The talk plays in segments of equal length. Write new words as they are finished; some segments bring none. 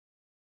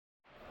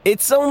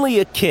It's only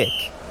a kick,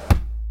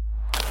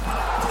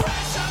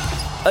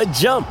 a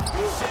jump,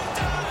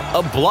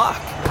 a block.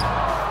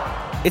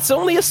 It's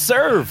only a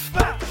serve.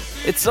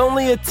 It's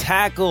only a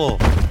tackle,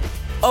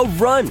 a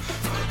run.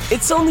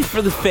 It's only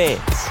for the fans.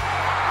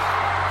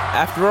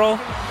 After all,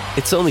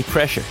 it's only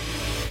pressure.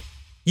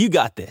 You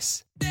got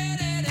this.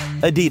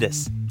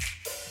 Adidas.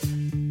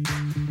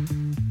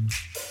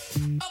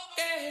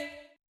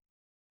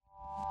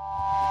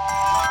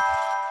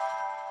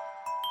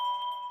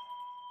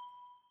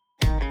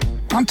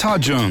 I'm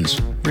Todd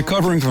Jones,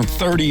 recovering from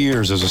 30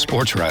 years as a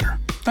sports writer.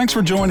 Thanks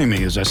for joining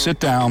me as I sit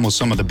down with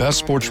some of the best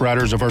sports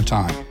writers of our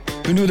time,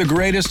 who knew the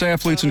greatest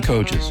athletes and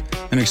coaches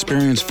and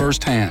experienced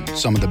firsthand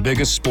some of the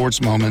biggest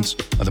sports moments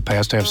of the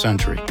past half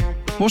century.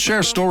 We'll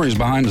share stories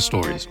behind the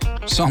stories,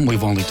 some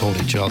we've only told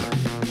each other.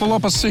 Pull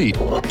up a seat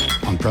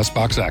on Press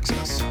Box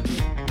Access.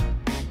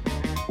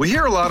 We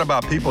hear a lot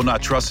about people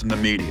not trusting the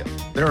media.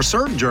 There are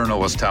certain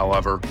journalists,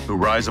 however, who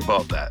rise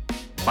above that.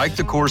 Mike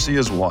DeCourcy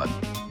is one.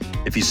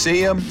 If you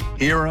see him,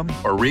 hear him,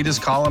 or read his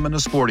column in the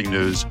Sporting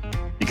News,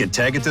 you can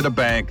take it to the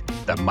bank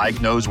that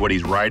Mike knows what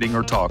he's writing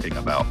or talking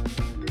about.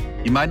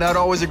 You might not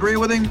always agree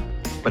with him,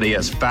 but he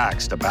has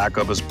facts to back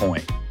up his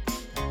point.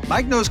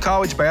 Mike knows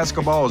college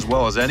basketball as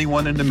well as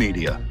anyone in the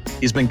media.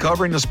 He's been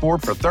covering the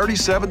sport for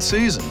 37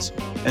 seasons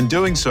and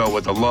doing so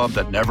with a love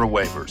that never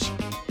wavers.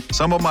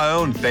 Some of my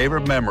own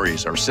favorite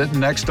memories are sitting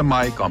next to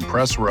Mike on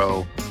press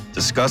row,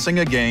 discussing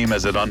a game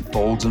as it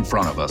unfolds in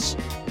front of us.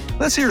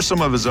 Let's hear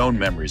some of his own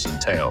memories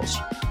and tales.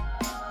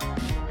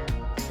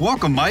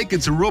 Welcome, Mike.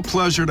 It's a real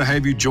pleasure to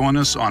have you join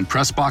us on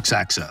Press Box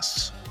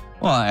Access.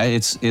 Well,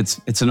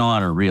 it's an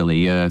honor,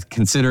 really.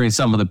 Considering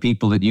some of the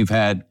people that you've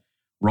had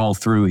roll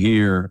through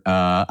here,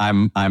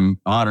 I'm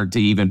honored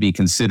to even be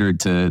considered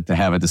to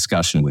have a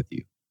discussion with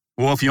you.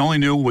 Well, if you only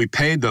knew we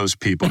paid those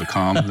people to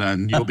come,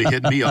 then you'll be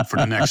hitting me up for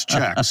the next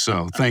check.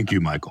 So thank you,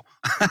 Michael.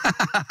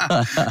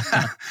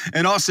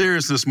 In all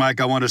seriousness, Mike,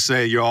 I want to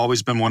say you've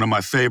always been one of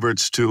my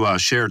favorites to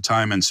share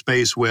time and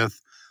space with.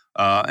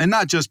 And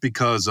not just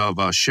because of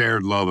a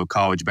shared love of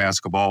college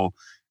basketball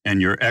and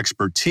your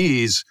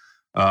expertise,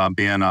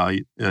 being a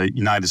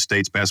United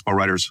States Basketball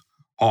Writers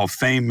Hall of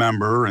Fame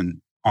member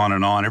and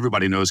on.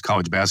 Everybody knows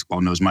college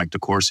basketball, knows Mike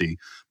DeCourcy.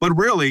 But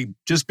really,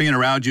 just being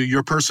around you,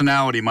 your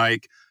personality,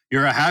 Mike,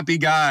 you're a happy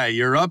guy,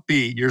 you're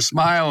upbeat, you're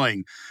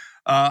smiling.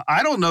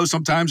 I don't know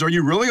sometimes, are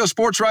you really a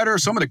sports writer?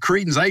 Some of the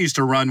cretins I used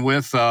to run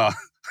with.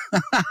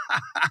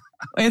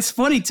 It's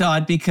funny,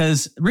 Todd,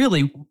 because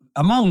really,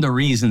 among the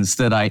reasons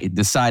that I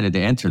decided to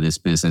enter this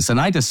business, and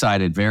I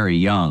decided very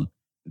young,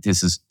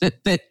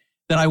 that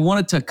I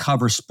wanted to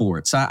cover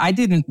sports. I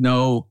didn't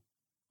know,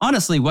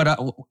 honestly,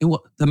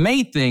 the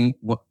main thing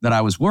that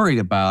I was worried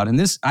about, and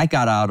I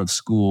got out of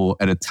school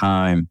at a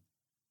time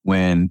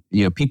when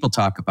people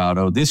talk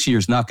about, this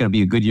year's not going to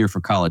be a good year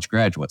for college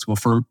graduates. Well,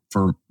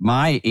 for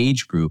my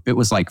age group, it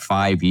was like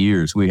 5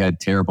 years. We had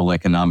terrible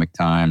economic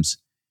times.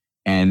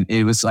 And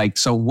it was like,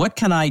 so what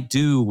can I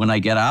do when I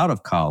get out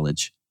of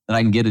college that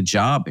I can get a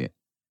job in?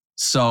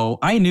 So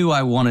I knew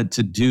I wanted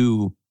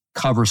to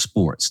cover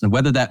sports. And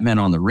whether that meant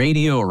on the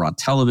radio or on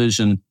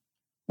television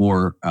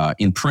or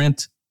in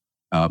print,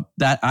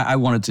 that I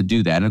wanted to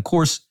do that. And of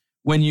course,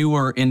 when you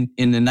were in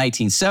the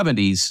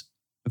 1970s,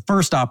 the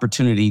first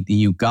opportunity that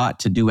you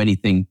got to do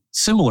anything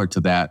similar to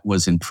that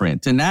was in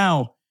print. And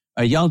now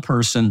a young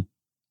person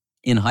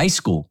in high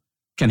school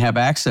can have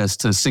access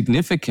to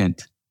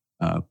significant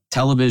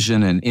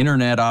television and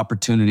internet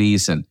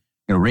opportunities, and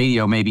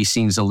radio maybe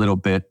seems a little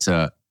bit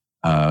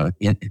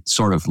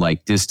sort of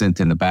like distant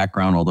in the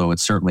background, although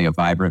it's certainly a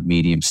vibrant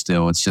medium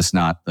still. It's just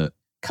not the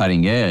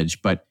cutting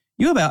edge. But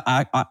you have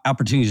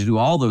opportunities to do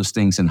all those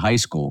things in high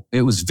school.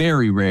 It was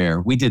very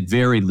rare. We did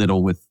very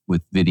little with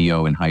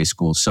video in high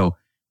school. So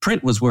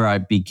print was where I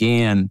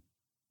began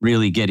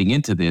really getting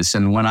into this.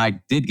 And when I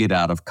did get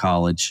out of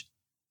college,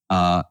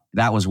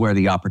 that was where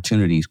the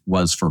opportunity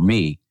was for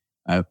me.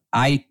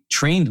 I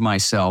trained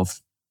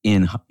myself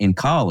in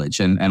college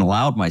and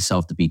allowed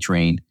myself to be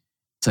trained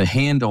to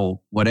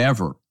handle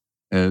whatever.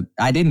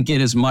 I didn't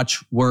get as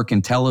much work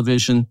in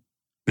television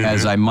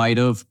as I might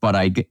have, but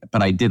I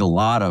did a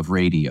lot of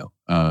radio,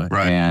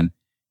 and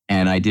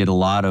I did a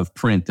lot of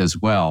print as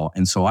well.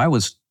 And so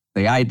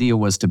the idea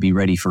was to be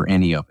ready for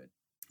any of it.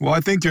 Well, I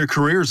think your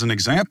career is an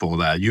example of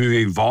that. You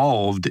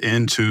evolved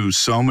into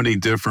so many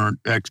different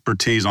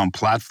expertise on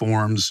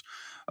platforms,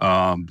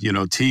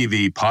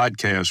 TV,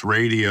 podcasts,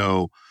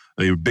 radio,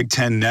 your Big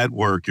Ten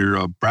Network. You're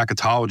a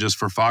bracketologist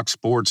for Fox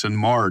Sports in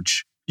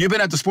March. You've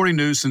been at the Sporting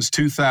News since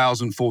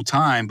 2000 full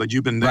time, but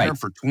you've been there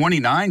for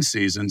 29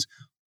 seasons,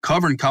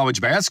 covering college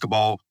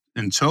basketball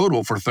in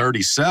total for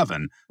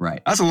 37.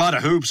 Right. That's a lot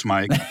of hoops,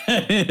 Mike.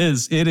 It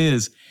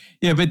is.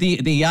 Yeah, but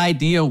the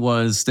idea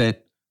was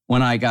that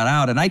when I got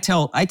out, and I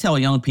tell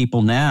young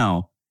people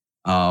now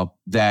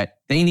that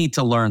they need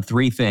to learn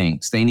three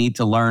things. They need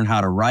to learn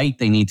how to write,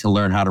 they need to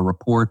learn how to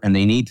report, and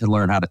they need to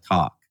learn how to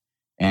talk.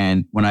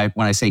 And when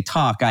I say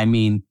talk, I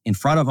mean in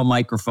front of a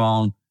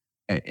microphone.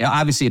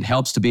 Obviously, it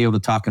helps to be able to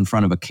talk in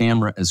front of a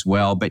camera as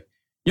well, but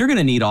You're going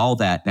to need all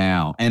that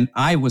now. And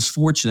I was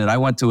fortunate. I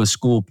went to a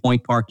school,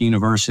 Point Park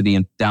University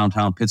in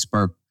downtown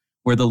Pittsburgh,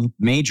 where the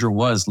major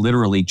was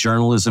literally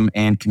journalism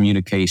and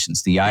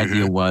communications. The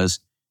idea was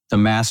to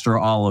master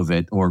all of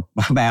it, or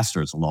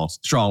master is a little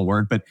strong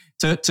word, but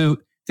to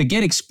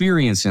get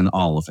experience in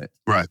all of it.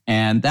 Right.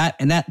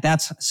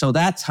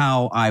 That's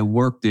how I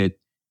worked it.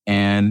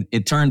 And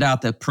it turned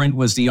out that print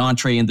was the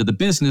entree into the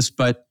business,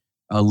 but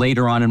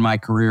later on in my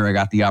career, I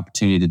got the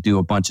opportunity to do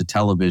a bunch of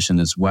television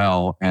as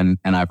well, and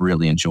I've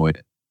really enjoyed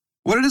it.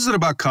 What is it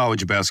about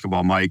college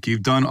basketball, Mike?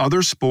 You've done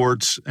other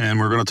sports, and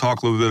we're going to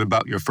talk a little bit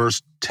about your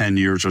first 10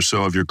 years or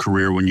so of your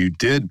career when you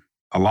did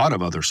a lot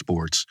of other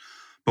sports.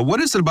 But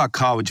what is it about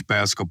college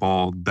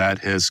basketball that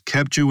has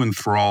kept you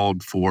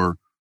enthralled for,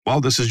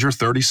 well, this is your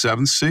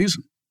 37th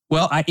season?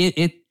 Well,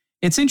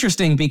 it's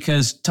interesting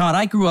because, Todd,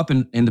 I grew up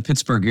in the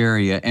Pittsburgh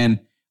area, and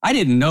I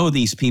didn't know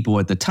these people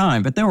at the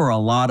time, but there were a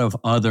lot of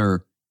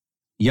other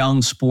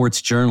young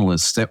sports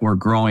journalists that were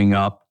growing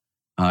up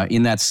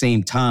in that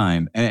same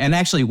time. And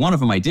actually, one of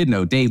them I did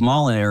know, Dave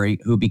Molinari,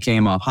 who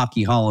became a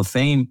Hockey Hall of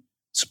Fame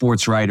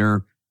sports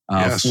writer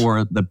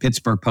for the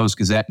Pittsburgh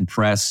Post-Gazette and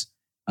Press.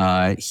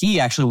 He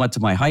actually went to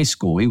my high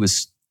school. He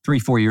was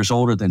 3-4 years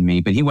older than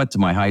me, but he went to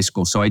my high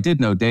school. So I did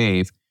know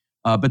Dave.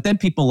 But then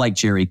people like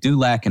Jerry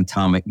Dulac and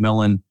Tom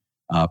McMillan,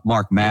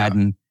 Mark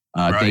Madden,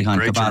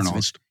 Dejan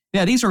Kovacevic.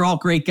 Yeah, these are all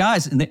great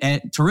guys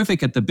and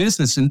terrific at the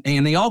business. And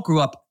they all grew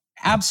up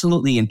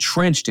absolutely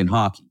entrenched in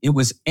hockey. It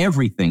was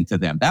everything to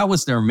them. That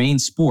was their main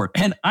sport.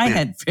 And I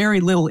had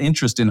very little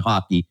interest in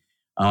hockey.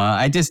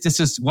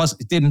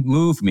 It didn't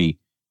move me.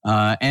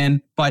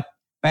 But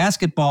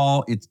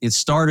basketball, it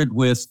started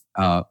with,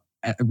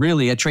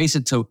 really, I trace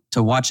it to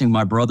watching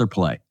my brother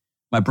play.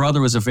 My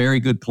brother was a very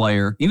good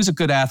player. He was a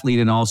good athlete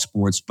in all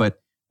sports,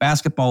 but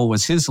basketball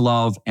was his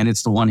love, and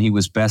it's the one he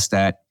was best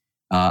at.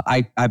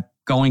 I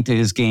going to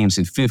his games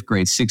in 5th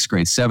grade, 6th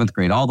grade, 7th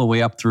grade, all the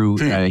way up through,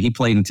 he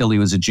played until he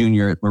was a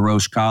junior at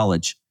LaRoche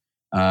College.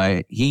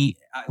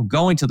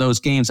 Going to those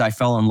games, I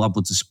fell in love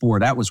with the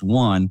sport. That was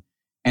one.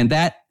 And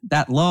that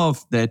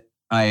love that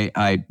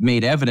I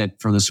made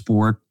evident for the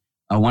sport,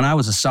 when I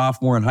was a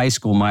sophomore in high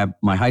school,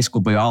 my high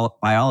school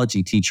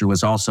biology teacher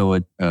was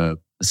also a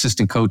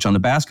assistant coach on the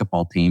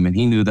basketball team, and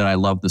he knew that I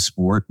loved the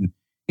sport. And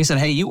he said,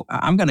 "Hey,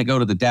 I'm going to go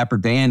to the Dapper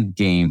Dan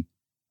game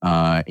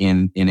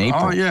in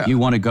April. Oh, yeah. You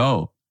want to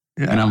go?"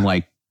 Yeah. And I'm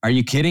like, "Are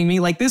you kidding me?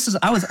 Like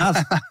I was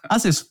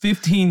this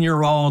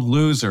 15-year-old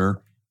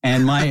loser,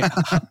 and my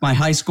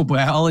high school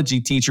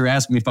biology teacher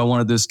asked me if I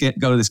wanted to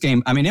go to this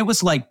game. I mean, it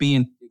was like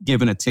being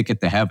given a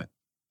ticket to heaven.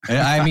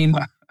 I mean,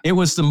 it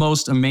was the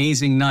most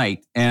amazing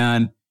night,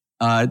 and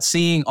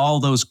seeing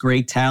all those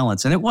great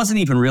talents. And it wasn't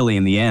even really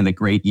in the end a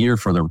great year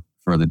for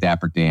the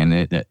Dapper Dan.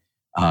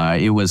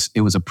 It was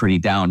a pretty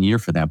down year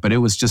for that, but it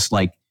was just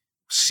like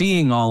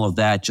seeing all of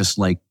that just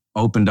like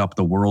opened up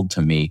the world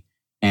to me.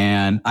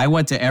 And I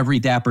went to every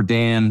Dapper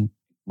Dan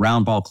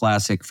Round Ball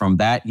Classic from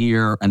that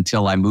year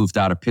until I moved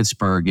out of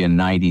Pittsburgh in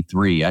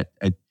 '93.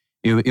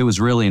 It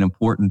was really an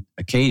important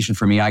occasion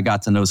for me. I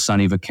got to know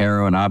Sonny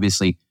Vaccaro, and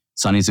obviously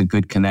Sonny's a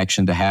good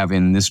connection to have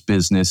in this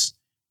business.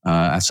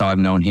 I've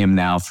known him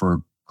now for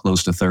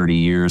close to 30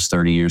 years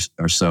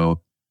or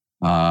so,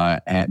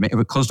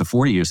 close to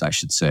 40 years, I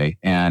should say.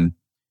 And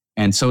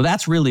so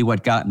that's really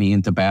what got me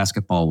into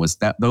basketball, was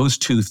those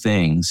two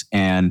things.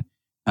 And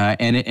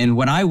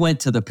when I went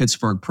to the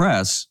Pittsburgh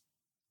Press,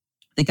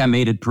 I think I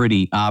made it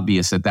pretty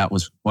obvious that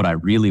was what I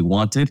really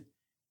wanted.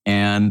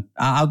 And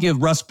I'll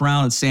give Russ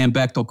Brown and Sam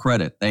Bechtel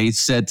credit. They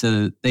said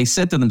to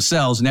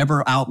themselves,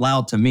 never out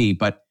loud to me,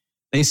 but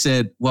they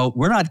said, well,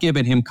 we're not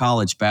giving him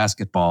college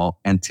basketball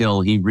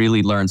until he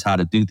really learns how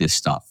to do this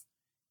stuff.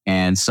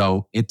 And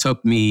so it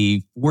took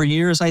me 4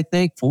 years, I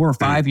think, 4 or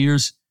 5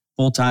 years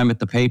full-time at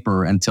the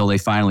paper until they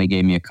finally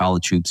gave me a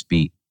college hoops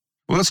beat.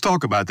 Well, let's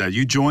talk about that.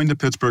 You joined the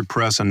Pittsburgh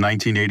Press in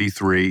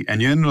 1983,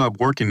 and you ended up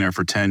working there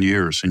for 10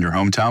 years in your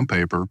hometown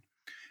paper.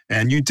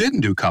 And you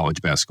didn't do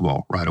college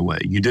basketball right away.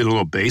 You did a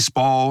little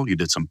baseball, you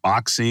did some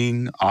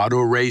boxing,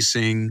 auto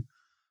racing.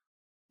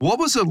 What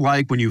was it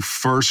like when you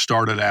first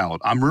started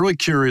out? I'm really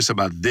curious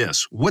about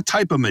this. What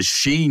type of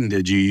machine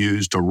did you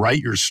use to write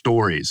your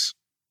stories?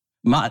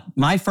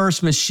 My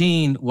first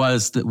machine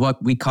was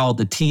what we called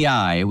the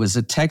TI. It was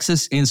a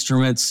Texas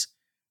Instruments.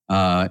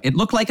 It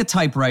looked like a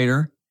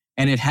typewriter,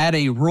 and it had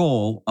a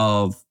roll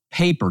of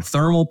paper,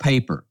 thermal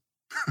paper,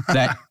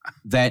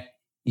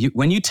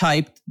 when you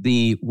typed,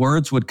 the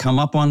words would come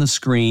up on the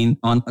screen,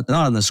 not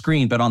on the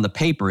screen, but on the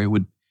paper. It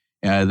would,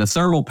 the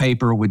thermal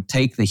paper would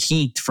take the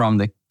heat from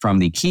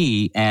the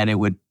key, and it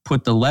would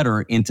put the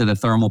letter into the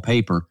thermal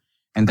paper,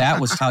 and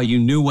that was how you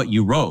knew what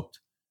you wrote.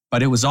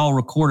 But it was all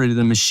recorded in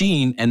the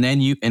machine, and then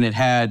it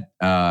had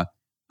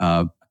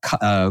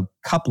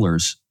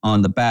couplers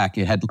on the back.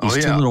 It had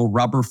these two little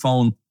rubber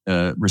phone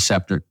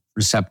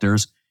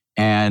receptors,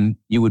 and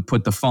you would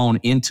put the phone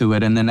into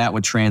it, and then that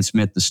would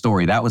transmit the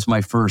story. That was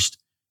my first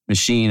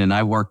machine, and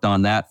I worked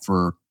on that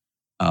for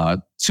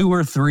 2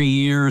 or 3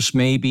 years,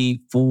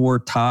 maybe 4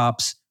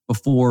 tops,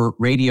 before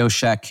Radio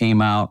Shack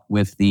came out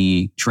with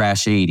the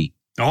Trash 80.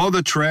 Oh,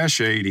 the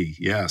trash 80,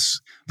 yes.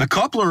 The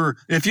coupler,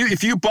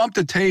 if you bumped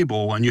a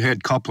table and you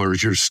had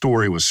couplers, your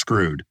story was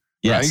screwed,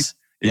 Yes. right?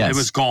 Yes. It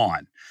was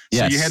gone. So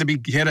Yes. you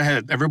had to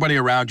have everybody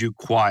around you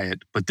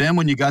quiet. But then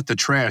when you got the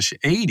trash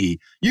 80,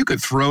 you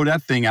could throw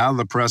that thing out of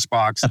the press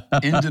box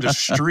into the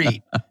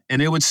street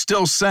and it would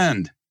still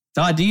send.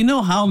 Todd, do you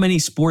know how many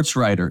sports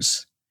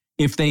writers,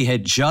 if they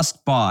had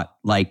just bought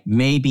like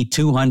maybe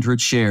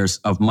 200 shares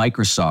of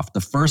Microsoft,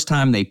 the first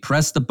time they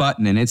pressed the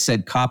button and it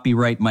said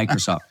copyright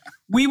Microsoft,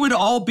 we would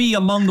all be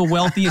among the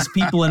wealthiest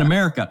people in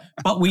America,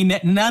 but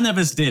none of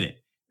us did it.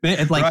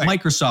 Like Right.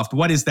 Microsoft,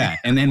 what is that?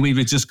 And then we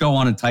would just go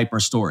on and type our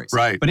stories.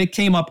 Right. But it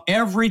came up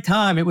every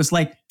time. It was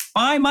like,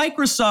 buy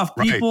Microsoft,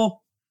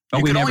 people. But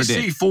You we could never only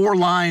did. see 4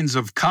 lines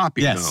of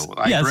copy, Yes. though.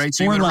 Like, Yes, right?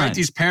 So you 4 would write lines.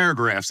 these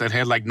paragraphs that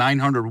had like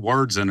 900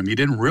 words in them. You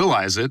didn't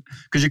realize it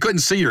because you couldn't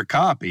see your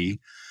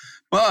copy,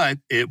 but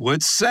it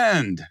would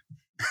send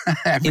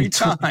every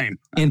time.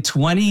 In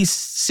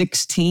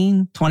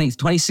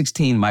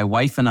 2016, my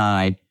wife and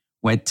I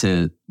went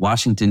to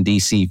Washington,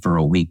 D.C. for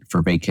a week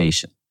for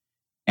vacation.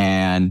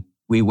 And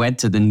we went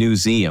to the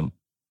museum.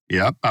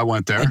 Yep, I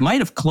went there. It might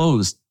have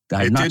closed.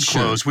 I'm not did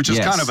sure. close, which is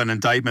Yes. kind of an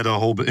indictment of the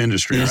whole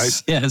industry,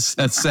 right? Yes,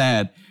 that's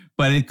sad.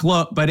 But it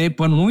closed.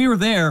 When we were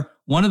there,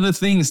 one of the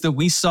things that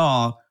we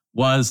saw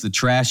was the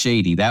trash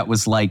 80. That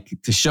was like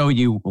to show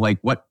you like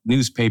what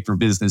newspaper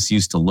business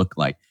used to look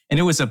like. And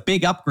it was a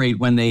big upgrade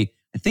when I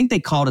think they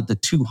called it the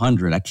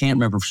 200. I can't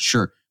remember for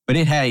sure. But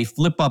it had a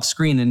flip-up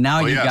screen, and now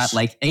you got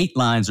like 8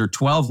 lines or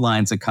 12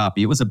 lines of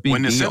copy. It was a big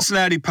When the deal.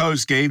 Cincinnati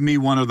Post gave me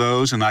one of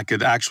those and I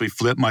could actually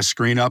flip my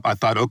screen up, I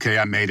thought, okay,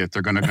 I made it.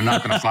 They're not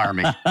going to fire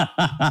me.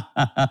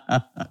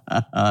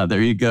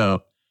 There you go.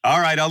 All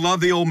right, I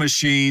love the old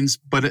machines,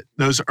 but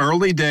those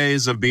early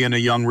days of being a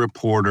young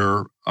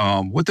reporter,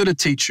 what did it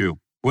teach you?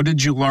 What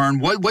did you learn?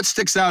 What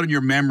sticks out in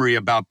your memory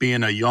about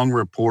being a young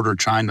reporter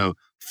trying to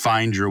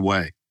find your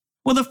way?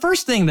 Well, the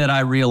first thing that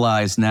I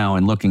realized now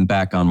in looking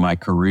back on my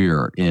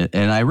career,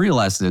 and I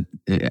realized that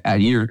a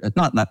year,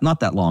 not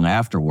that long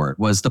afterward,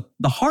 was the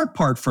hard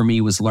part for me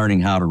was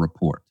learning how to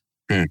report.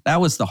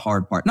 That was the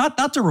hard part.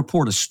 Not to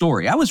report a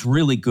story. I was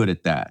really good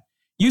at that.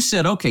 You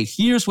said, okay,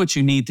 here's what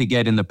you need to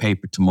get in the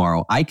paper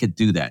tomorrow. I could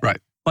do that. Right.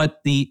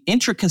 But the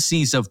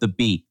intricacies of the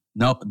beat,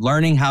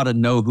 learning how to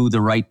know who the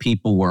right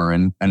people were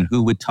and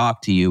who would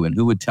talk to you and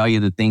who would tell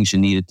you the things you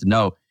needed to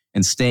know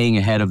and staying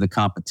ahead of the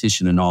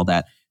competition and all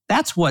that.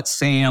 That's what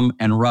Sam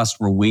and Russ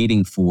were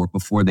waiting for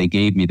before they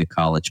gave me the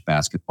college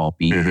basketball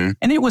beat. Mm-hmm.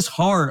 And it was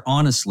hard,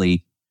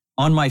 honestly,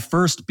 on my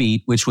first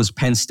beat, which was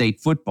Penn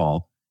State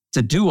football,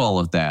 to do all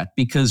of that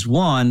because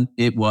one,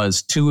 it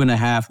was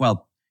 2.5,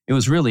 well, it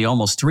was really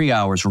almost 3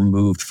 hours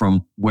removed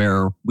from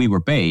where we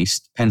were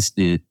based. Penn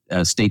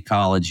State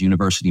College,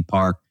 University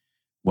Park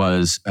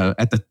was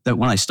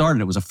when I started,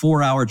 it was a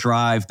 4-hour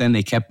drive. Then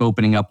they kept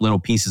opening up little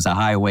pieces of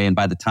highway. And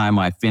by the time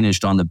I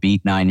finished on the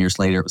beat 9 years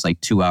later, it was like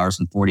 2 hours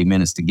and 40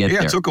 minutes to get there.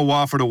 Yeah, it took a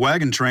while for the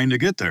wagon train to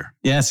get there.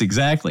 Yes,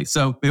 exactly.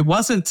 So it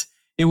wasn't,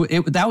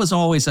 that was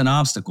always an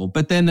obstacle.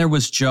 But then there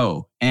was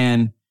Joe.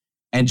 And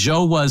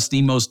Joe was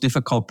the most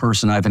difficult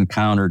person I've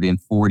encountered in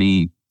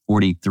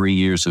 43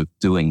 years of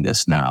doing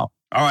this now.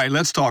 All right,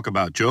 let's talk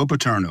about Joe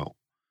Paterno.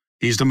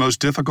 He's the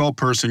most difficult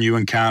person you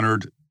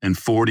encountered in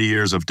 40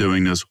 years of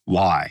doing this.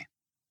 Why?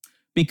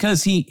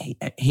 Because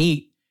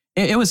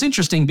it was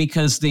interesting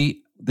because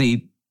the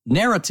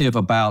narrative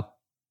about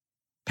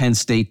Penn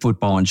State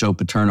football and Joe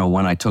Paterno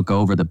when I took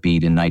over the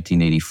beat in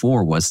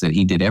 1984 was that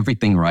he did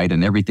everything right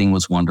and everything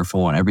was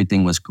wonderful and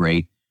everything was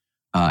great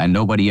and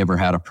nobody ever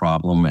had a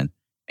problem and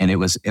it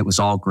was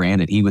all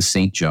grand and he was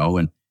St. Joe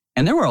and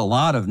there were a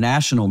lot of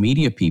national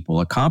media people,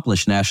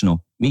 accomplished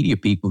national media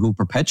people who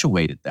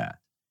perpetuated that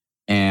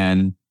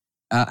and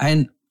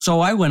so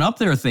I went up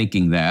there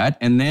thinking that,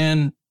 and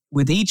then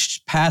with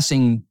each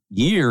passing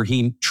year,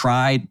 he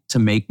tried to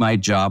make my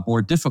job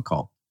more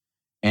difficult.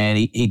 And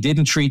he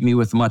didn't treat me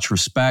with much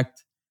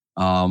respect.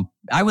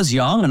 I was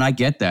young, and I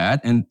get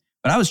that,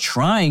 but I was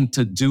trying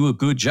to do a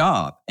good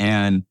job.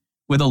 And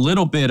with a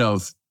little bit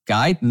of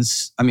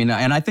guidance, I mean,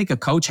 and I think a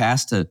coach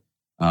has to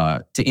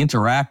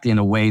interact in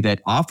a way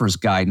that offers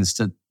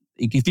guidance.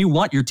 If you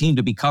want your team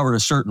to be covered a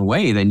certain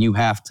way, then you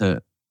have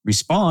to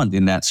respond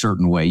in that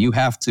certain way. You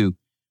have to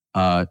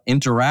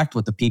interact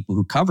with the people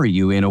who cover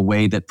you in a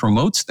way that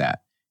promotes that.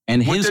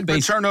 And what did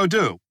Paterno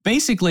do?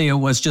 Basically, it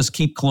was just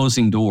keep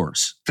closing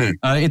doors.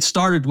 It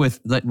started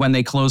with when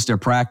they closed their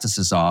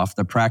practices off.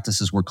 The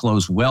practices were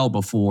closed well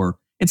before.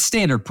 It's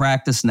standard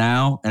practice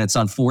now, and it's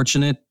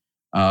unfortunate.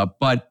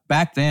 But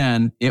back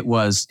then,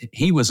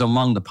 he was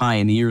among the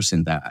pioneers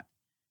in that.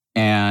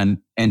 And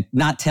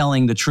not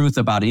telling the truth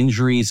about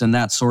injuries and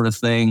that sort of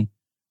thing.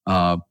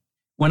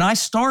 When I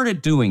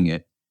started doing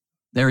it,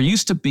 I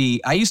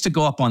used to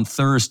go up on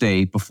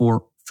Thursday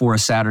for a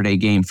Saturday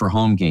game for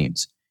home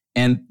games.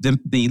 And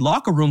the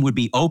locker room would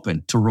be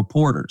open to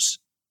reporters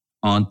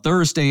on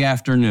Thursday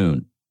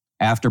afternoon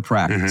after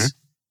practice.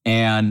 Mm-hmm.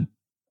 And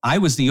I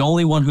was the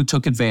only one who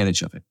took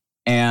advantage of it.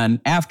 And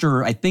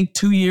after, I think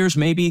 2 years,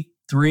 maybe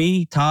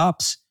 3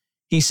 tops,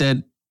 he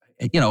said,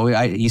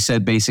 he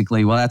said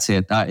basically, well, that's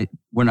it.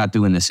 We're not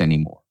doing this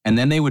anymore. And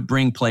then they would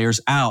bring players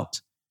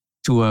out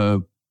to a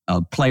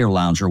player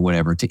lounge or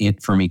whatever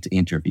for me to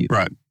interview.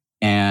 Right.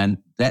 And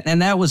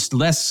that was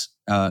less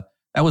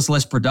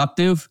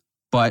productive,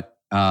 but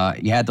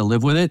you had to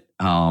live with it.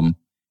 And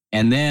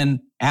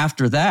then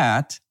after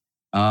that,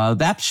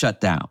 that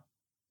shut down.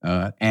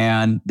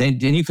 And then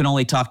you can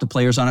only talk to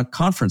players on a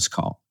conference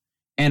call.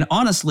 And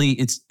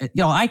honestly,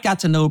 I got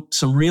to know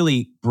some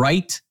really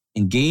bright,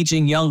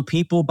 engaging young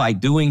people by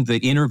doing the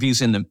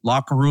interviews in the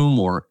locker room,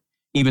 or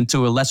even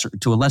to a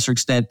lesser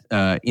extent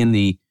in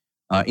the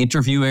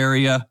interview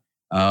area.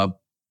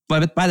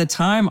 But by the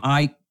time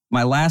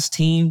my last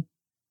team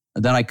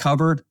that I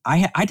covered,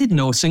 I didn't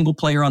know a single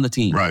player on the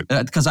team, right?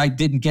 Because I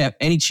didn't get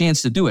any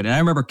chance to do it. And I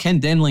remember Ken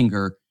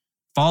Denlinger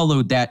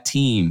followed that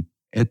team.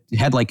 It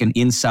had like an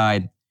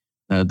inside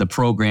the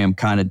program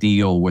kind of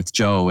deal with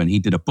Joe, and he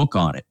did a book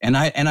on it. And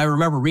I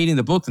remember reading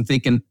the book and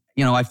thinking,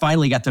 I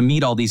finally got to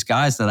meet all these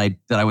guys that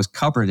I was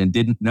covered and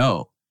didn't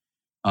know.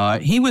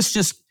 He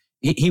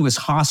was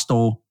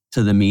hostile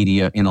to the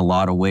media in a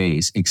lot of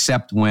ways,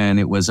 except when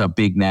it was a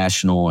big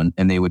national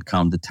and they would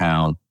come to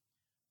town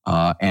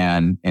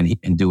and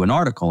do an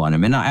article on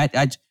him.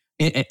 And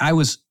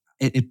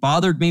it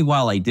bothered me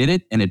while I did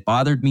it, and it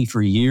bothered me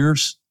for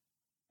years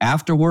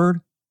afterward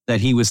that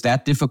he was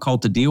that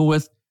difficult to deal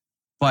with.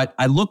 But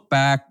I look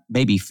back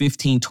maybe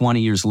 15,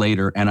 20 years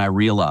later, and I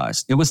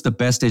realized it was the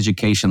best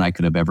education I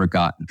could have ever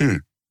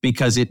gotten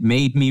because it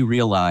made me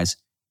realize,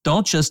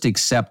 don't just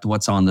accept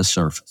what's on the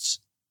surface.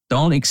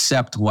 Don't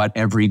accept what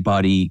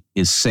everybody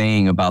is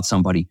saying about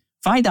somebody.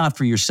 Find out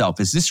for yourself.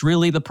 Is this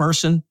really the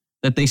person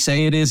that they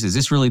say it is? Is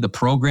this really the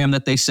program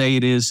that they say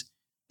it is?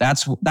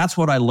 That's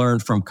what I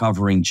learned from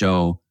covering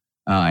Joe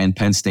and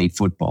Penn State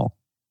football.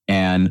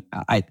 And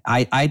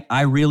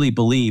I really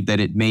believe that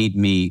it made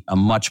me a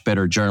much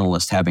better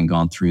journalist having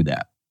gone through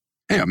that.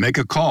 Yeah, make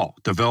a call,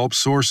 develop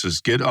sources,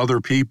 get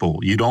other people.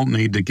 You don't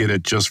need to get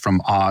it just from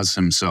Oz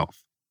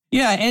himself.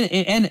 Yeah,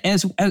 and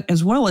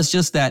as well as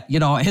just that,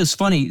 it's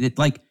funny that,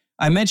 like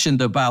I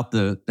mentioned about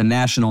the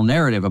national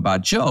narrative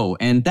about Joe,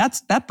 and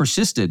that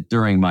persisted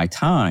during my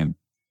time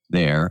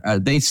there.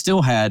 They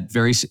still had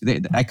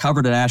I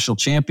covered a national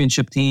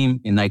championship team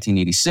in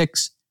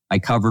 1986. I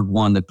covered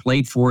one that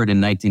played for it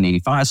in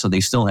 1985, so they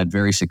still had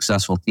very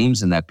successful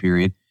teams in that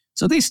period.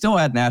 So they still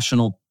had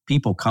national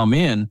people come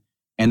in,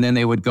 and then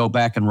they would go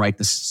back and write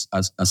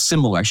a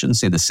similar, I shouldn't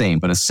say the same,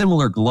 but a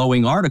similar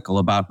glowing article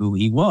about who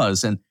he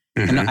was. And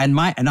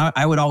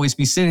I would always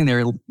be sitting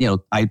there,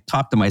 I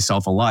talk to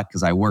myself a lot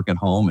because I work at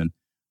home, and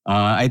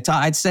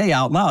I'd say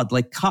out loud,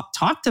 like,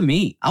 talk to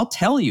me. I'll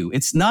tell you.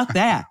 It's not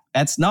that.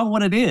 That's not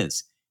what it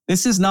is.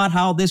 This is not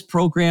how this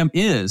program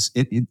is.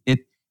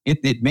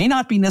 It may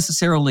not be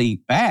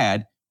necessarily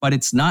bad, but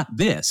it's not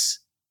this.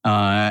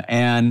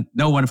 And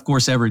no one, of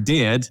course, ever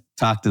did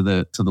talk to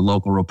the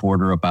local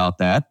reporter about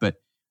that. But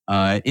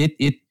I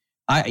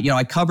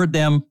covered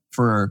them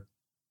for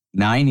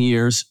 9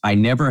 years. I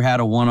never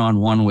had a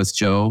one-on-one with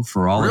Joe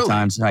for all the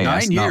times I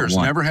asked. 9 years,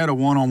 never had a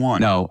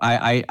one-on-one. No,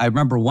 I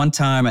remember one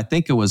time, I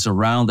think it was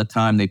around the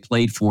time they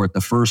played for it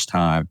the first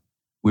time,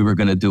 we were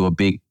going to do a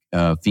big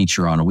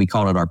feature on it. We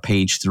called it our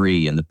page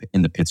 3 in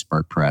the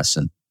Pittsburgh Press.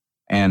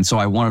 And so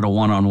I wanted a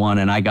one-on-one,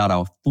 and I got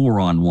a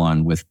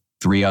 4-on-1 with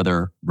 3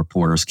 other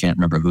reporters. Can't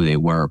remember who they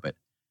were, but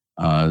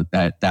I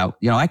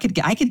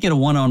could get a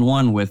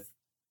one-on-one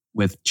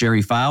with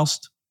Jerry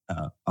Faust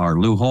or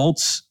Lou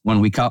Holtz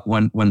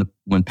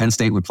when Penn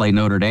State would play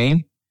Notre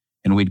Dame,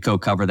 and we'd go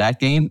cover that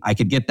game. I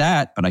could get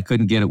that, but I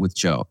couldn't get it with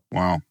Joe.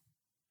 Wow,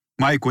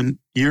 Mike. When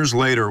years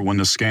later, when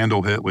the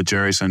scandal hit with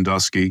Jerry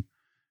Sandusky,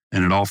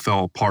 and it all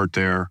fell apart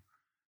there,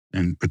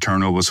 and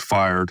Paterno was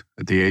fired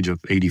at the age of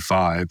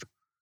 85.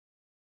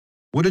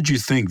 What did you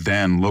think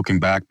then, looking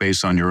back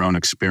based on your own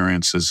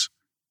experiences?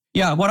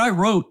 Yeah, what I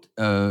wrote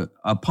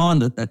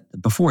upon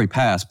before he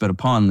passed, but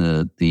upon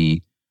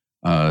the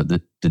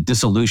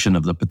dissolution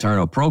of the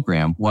Paterno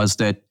program, was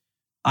that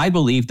I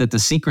believe that the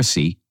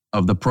secrecy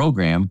of the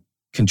program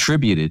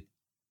contributed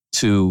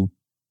to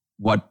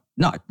what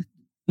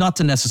not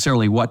to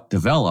necessarily what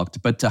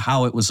developed, but to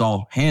how it was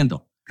all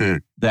handled.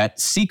 That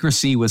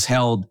secrecy was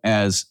held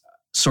as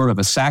sort of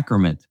a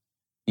sacrament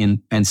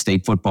in Penn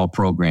State football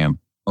program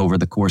over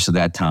the course of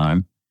that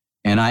time.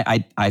 And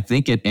I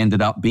think it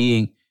ended up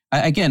being,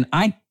 again,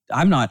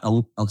 I'm not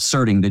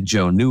asserting that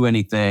Joe knew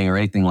anything or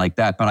anything like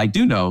that, but I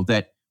do know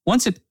that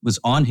once it was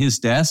on his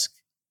desk,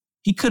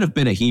 he could have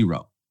been a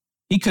hero.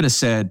 He could have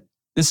said,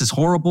 this is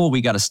horrible, we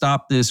got to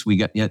stop this,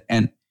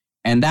 and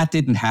that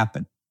didn't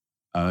happen.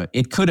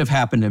 It could have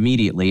happened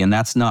immediately, and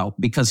that's not,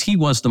 because he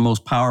was the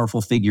most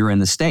powerful figure in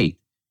the state.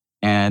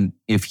 And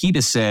if he'd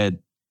have said,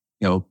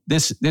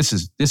 this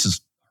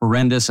is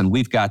horrendous, and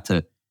we've got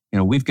to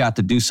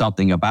do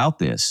something about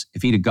this.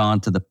 If he'd have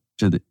gone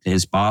to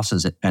his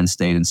bosses at Penn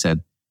State and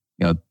said,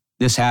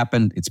 this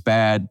happened, it's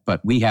bad,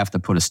 but we have to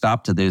put a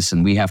stop to this,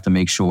 and we have to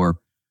make sure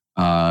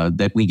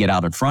that we get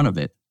out in front of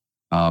it.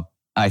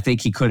 I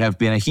think he could have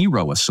been a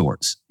hero of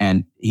sorts,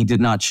 and he did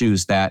not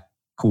choose that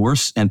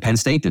course, and Penn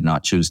State did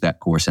not choose that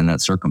course in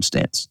that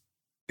circumstance.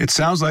 It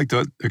sounds like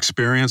the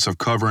experience of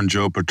covering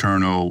Joe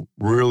Paterno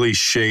really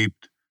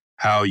shaped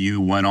how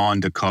you went on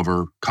to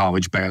cover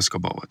college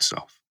basketball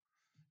itself.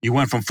 You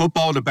went from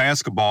football to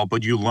basketball,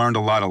 but you learned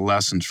a lot of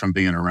lessons from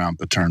being around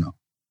Paterno.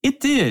 It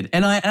did.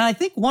 And I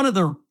think one of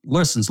the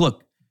lessons,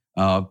 look,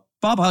 Bob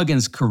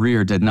Huggins'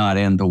 career did not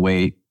end the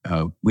way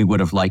we would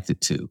have liked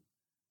it to.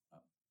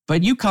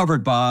 But you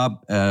covered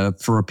Bob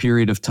for a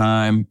period of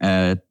time,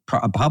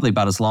 probably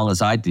about as long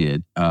as I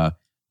did. I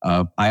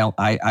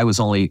was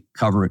only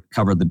covered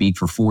the beat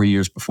for 4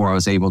 years before I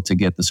was able to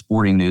get the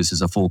Sporting News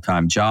as a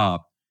full-time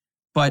job.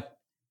 But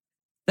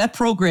that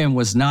program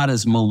was not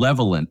as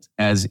malevolent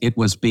as it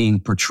was being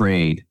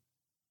portrayed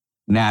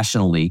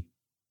nationally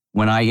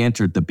when I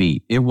entered the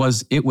beat. It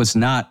was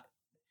not.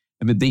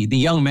 I mean, the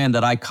young men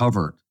that I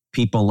covered,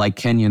 people like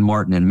Kenyon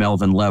Martin and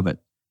Melvin Levitt,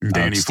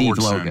 Steve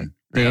Logan,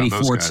 Danny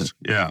Fortson.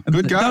 Yeah,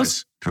 good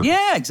guys.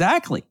 Yeah,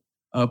 exactly.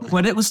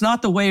 But it was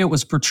not the way it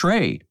was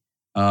portrayed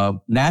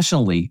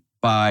nationally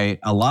by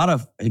a lot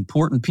of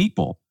important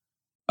people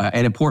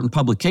and important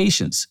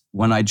publications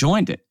when I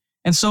joined it.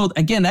 And so,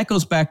 again, that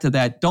goes back to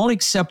that. Don't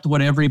accept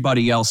what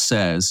everybody else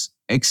says.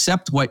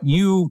 Accept what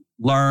you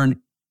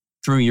learn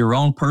through your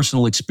own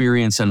personal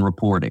experience and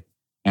reporting.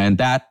 And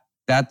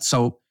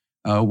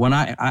when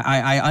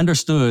I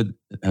understood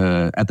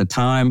at the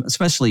time,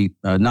 especially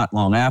not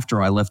long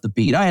after I left the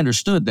beat, I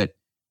understood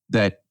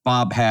that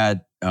Bob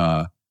had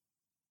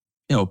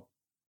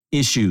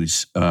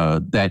issues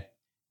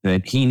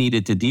that he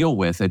needed to deal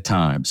with at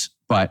times.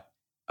 But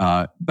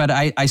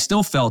I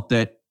still felt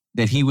that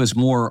he was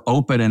more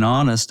open and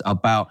honest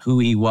about who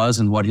he was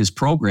and what his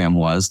program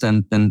was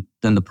than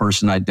the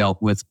person I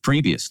dealt with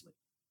previously.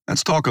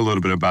 Let's talk a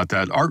little bit about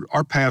that.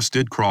 Our paths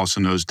did cross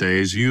in those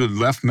days. You had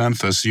left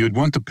Memphis. You had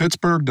went to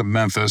Pittsburgh to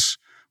Memphis,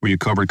 where you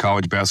covered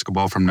college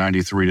basketball from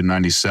 93 to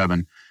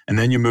 97. And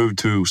then you moved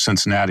to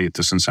Cincinnati at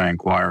the Cincinnati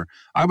Enquirer.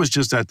 I was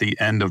just at the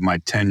end of my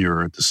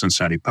tenure at the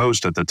Cincinnati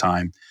Post at the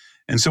time.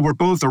 And so we're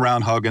both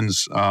around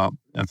Huggins, I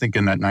think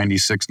in that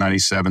 96,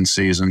 97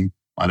 season,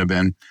 might have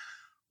been.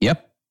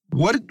 Yep.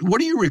 What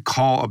do you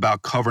recall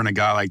about covering a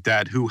guy like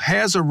that who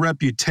has a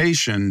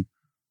reputation,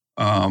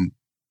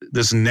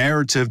 this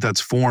narrative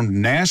that's formed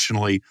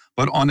nationally,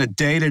 but on a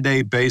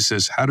day-to-day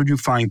basis? How did you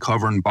find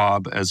covering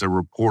Bob as a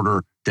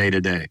reporter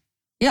day-to-day?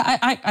 Yeah,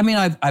 I mean,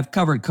 I've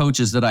covered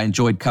coaches that I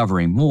enjoyed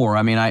covering more.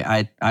 I mean,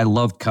 I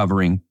loved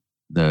covering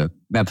the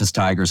Memphis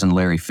Tigers and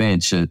Larry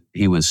Finch.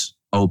 He was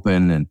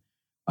open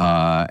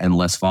and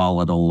less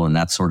volatile and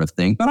that sort of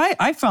thing. But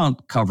I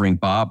found covering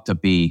Bob to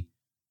be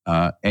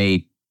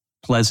a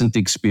pleasant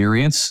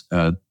experience.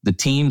 The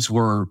teams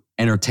were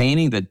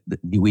entertaining. That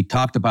we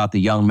talked about the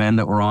young men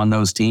that were on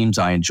those teams.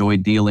 I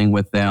enjoyed dealing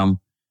with them.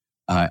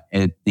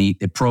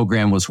 The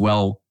program was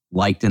well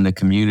liked in the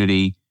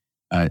community.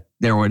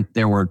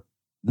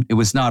 It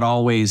was not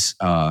always.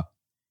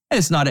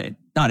 It's not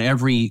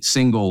every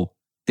single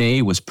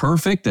day was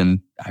perfect.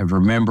 And I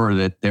remember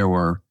that there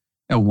were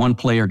one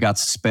player got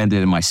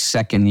suspended in my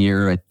second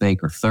year, I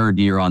think, or third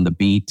year on the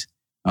beat,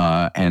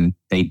 and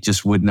they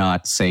just would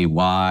not say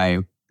why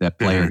that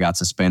player got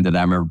suspended.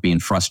 I remember being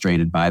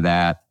frustrated by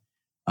that.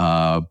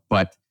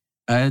 But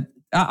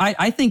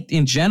I think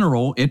in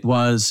general it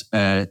was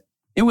a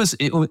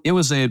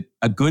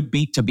good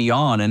beat to be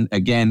on. And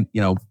again,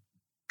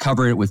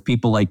 cover it with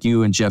people like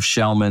you and Jeff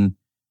Shellman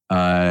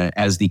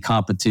as the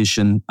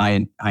competition.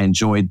 I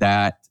enjoyed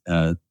that.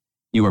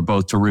 You were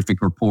both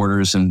terrific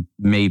reporters and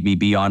made me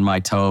be on my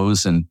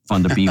toes and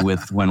fun to be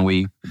with when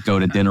we go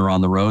to dinner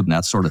on the road and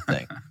that sort of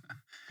thing.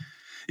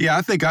 Yeah,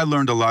 I think I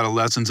learned a lot of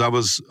lessons. I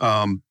was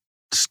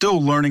still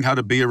learning how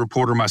to be a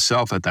reporter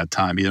myself at that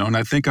time, and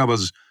I think I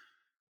was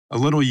a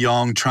little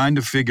young, trying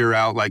to figure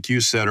out, like you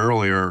said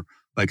earlier,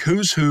 like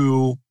who's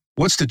who,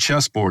 what's the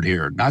chessboard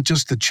here, not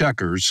just the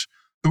checkers,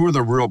 who are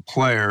the real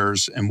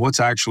players and what's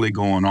actually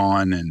going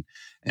on.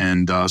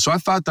 And so I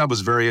thought that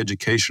was very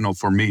educational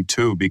for me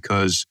too,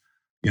 because,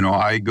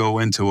 I go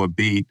into a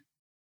beat,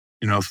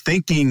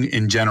 thinking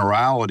in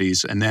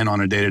generalities, and then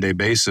on a day-to-day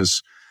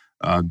basis,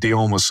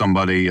 dealing with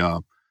somebody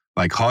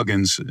like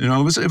Huggins,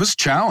 it was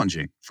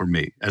challenging for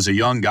me as a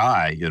young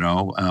guy.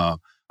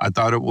 I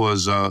thought it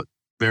was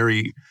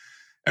every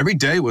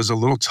day was a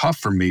little tough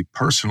for me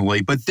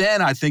personally, but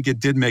then I think it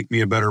did make me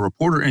a better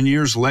reporter. And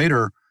years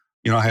later,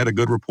 I had a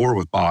good rapport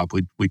with Bob.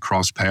 We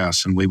crossed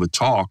paths and we would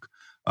talk.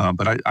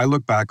 But I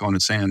look back on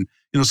it saying,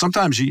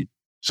 sometimes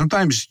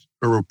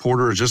a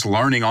reporter is just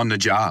learning on the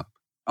job.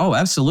 Oh,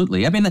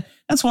 absolutely. I mean,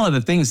 that's one of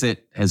the things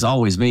that has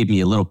always made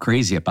me a little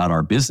crazy about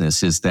our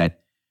business is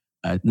that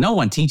no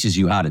one teaches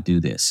you how to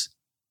do this,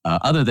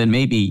 other than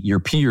maybe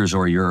your peers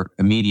or your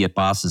immediate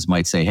bosses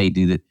might say, hey,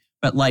 do that.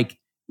 But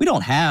we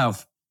don't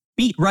have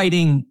beat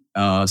writing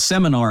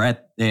seminar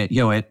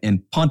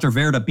in Punta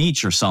Verde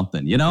Beach or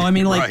something,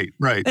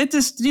 right.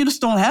 You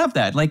just don't have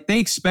that. They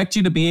expect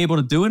you to be able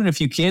to do it. And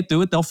if you can't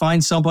do it, they'll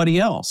find somebody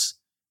else.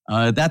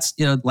 That's,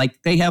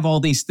 they have all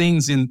these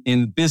things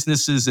in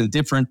businesses and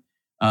different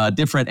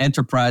different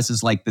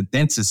enterprises like the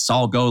dentists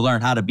all go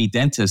learn how to be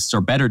dentists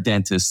or better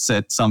dentists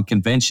at some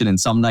convention in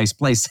some nice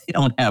place. They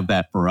don't have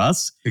that for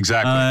us.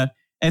 Exactly.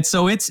 And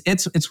so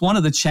it's one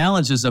of the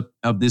challenges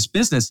of this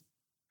business.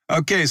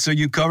 Okay, so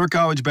you cover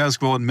college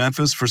basketball in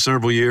Memphis for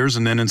several years,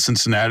 and then in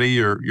Cincinnati,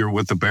 you're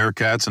with the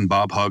Bearcats and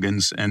Bob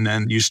Huggins, and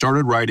then you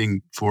started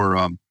writing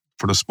for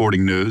the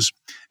Sporting News,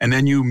 and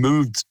then you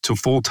moved to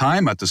full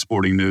time at the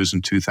Sporting News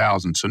in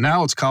 2000. So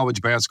now it's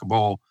college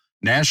basketball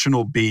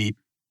national beat.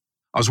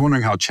 I was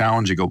wondering how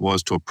challenging it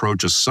was to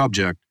approach a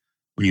subject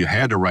when you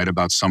had to write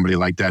about somebody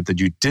like that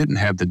you didn't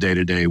have the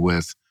day-to-day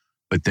with,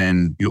 but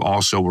then you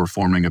also were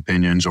forming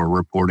opinions or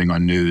reporting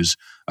on news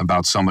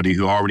about somebody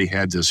who already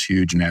had this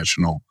huge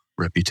national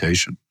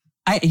reputation.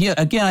 I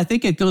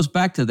think it goes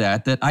back to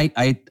that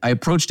I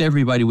approached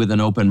everybody with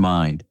an open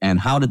mind. And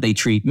how did they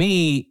treat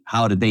me?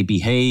 How did they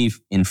behave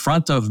in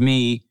front of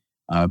me?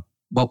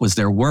 What was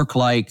their work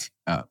like?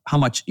 How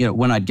much,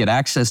 when I'd get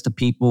access to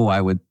people,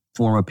 I would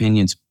form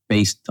opinions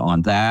based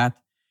on that.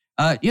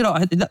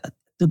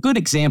 The good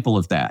example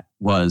of that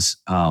was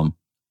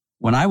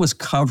when I was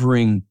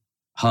covering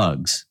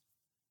Hugs,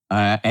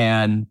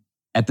 and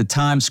at the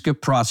time,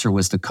 Skip Prosser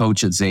was the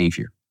coach at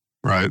Xavier.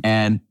 Right.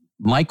 And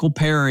Michael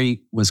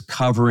Perry was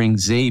covering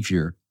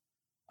Xavier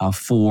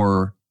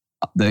for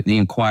the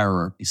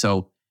Inquirer.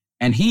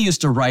 And he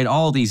used to write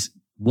all these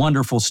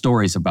wonderful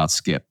stories about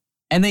Skip.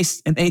 And they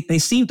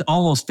seemed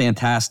almost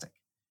fantastic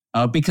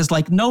because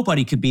like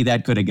nobody could be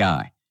that good a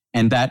guy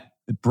and that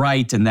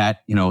bright and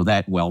that,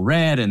 that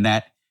well-read and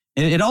that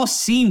it all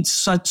seemed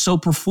so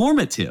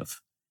performative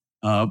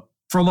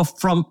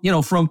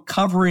from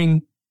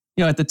covering,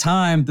 at the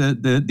time,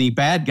 the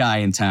bad guy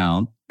in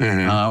town.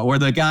 Mm-hmm. Or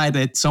the guy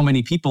that so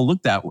many people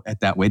looked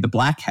at that way, the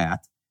black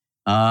hat.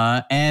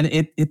 And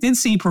it didn't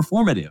seem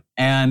performative.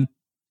 And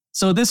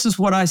so this is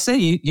what I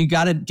say, you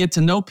got to get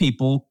to know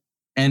people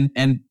and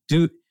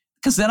do,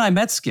 because then I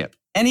met Skip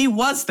and he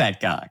was that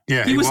guy.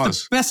 Yeah, he was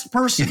the best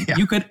person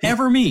you could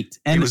ever meet.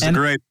 And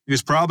he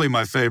was probably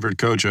my favorite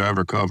coach I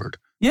ever covered.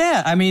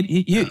 Yeah, I mean,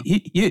 you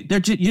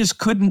just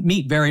couldn't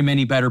meet very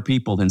many better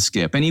people than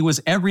Skip. And he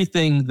was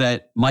everything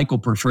that Michael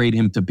portrayed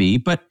him to be.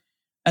 But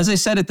as I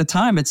said at the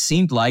time, it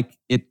seemed like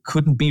it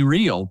couldn't be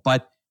real,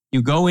 but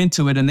you go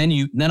into it and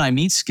then I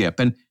meet Skip.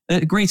 And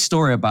a great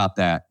story about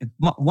that.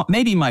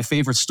 Maybe my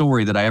favorite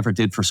story that I ever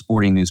did for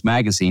Sporting News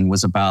Magazine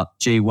was about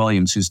Jay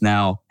Williams, who's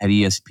now at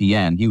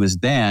ESPN. He was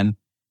then,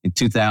 in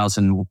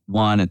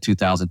 2001 and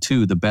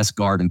 2002, the best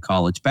guard in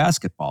college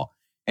basketball.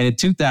 And in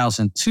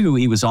 2002,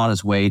 he was on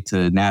his way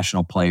to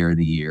National Player of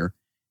the Year.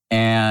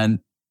 And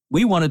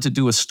we wanted to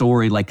do a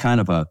story like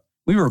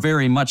we were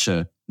very much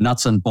a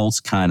nuts and bolts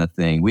kind of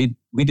thing. We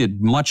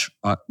did much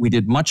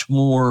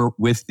more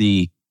with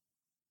the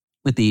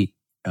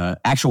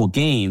actual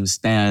games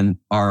than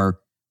our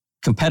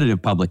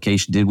competitive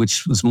publication did,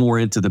 which was more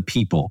into the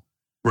people.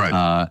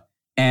 Right.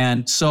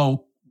 And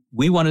so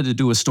we wanted to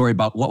do a story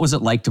about what was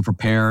it like to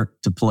prepare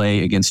to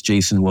play against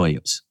Jason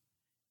Williams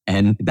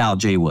and now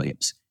Jay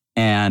Williams.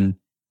 And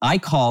I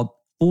called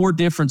 4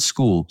 different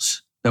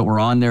schools that were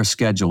on their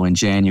schedule in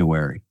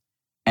January,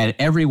 and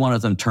every one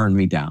of them turned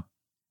me down.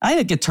 I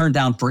didn't get turned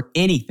down for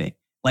anything.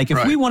 Like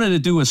if we wanted to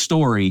do a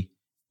story,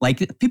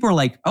 like people are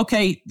like,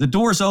 okay, the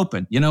door's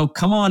open,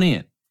 come on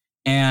in.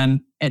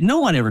 And no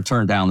one ever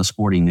turned down the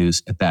Sporting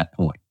News at that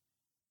point.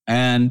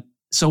 And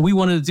so we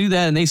wanted to do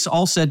that and they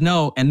all said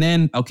no. And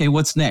then, okay,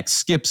 what's next?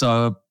 Skip's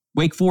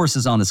Wake Forest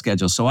is on the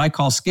schedule. So I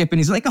call Skip and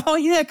he's like, oh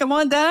yeah, come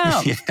on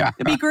down. Yeah.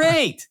 It'd be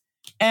great.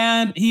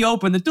 And he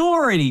opened the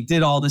door and he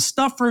did all this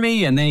stuff for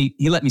me. And then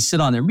he let me sit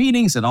on their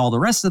meetings and all the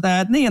rest of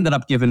that. And they ended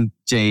up giving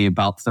Jay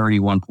about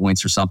 31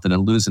 points or something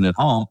and losing at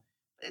home.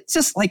 It's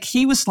just like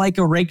he was like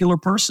a regular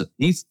person.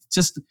 He's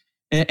just,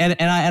 and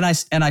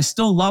I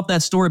still love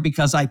that story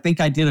because I think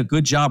I did a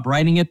good job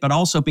writing it, but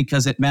also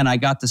because it meant I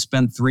got to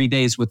spend 3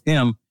 days with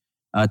him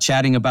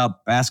chatting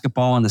about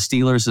basketball and the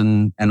Steelers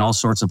and all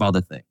sorts of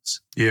other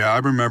things. Yeah, I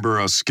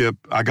remember Skip.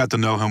 I got to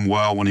know him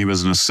well when he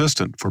was an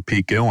assistant for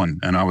Pete Gillen,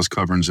 and I was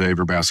covering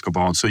Xavier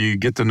basketball. And so you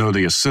get to know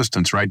the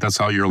assistants, right? That's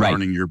how you're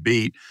learning your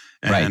beat.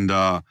 And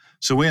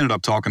so we ended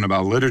up talking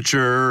about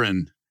literature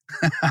and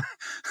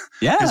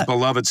his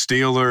beloved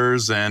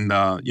Steelers. And,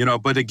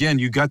 but again,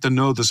 you got to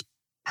know this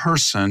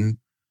person.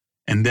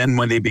 And then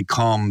when they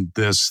become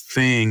this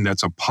thing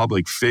that's a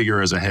public figure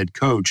as a head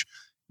coach,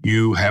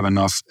 you have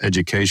enough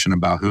education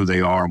about who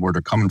they are and where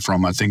they're coming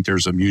from. I think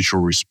there's a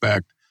mutual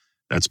respect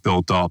that's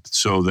built up.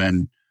 So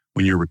then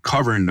when you're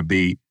recovering the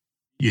beat,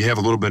 you have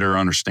a little bit of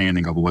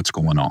understanding of what's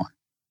going on.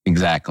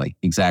 Exactly.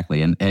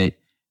 And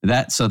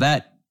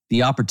that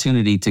the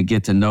opportunity to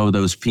get to know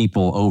those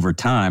people over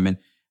time.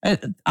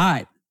 And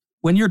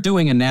when you're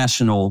doing a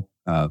national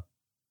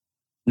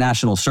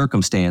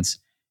circumstance,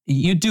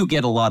 you do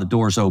get a lot of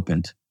doors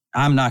opened.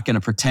 I'm not going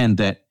to pretend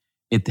that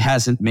it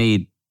hasn't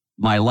made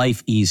my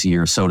life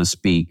easier, so to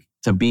speak,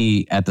 to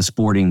be at the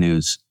Sporting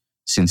News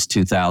since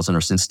 2000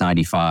 or since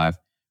 95.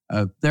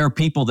 There are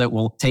people that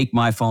will take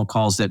my phone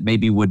calls that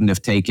maybe wouldn't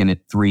have taken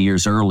it 3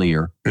 years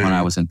earlier when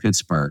I was in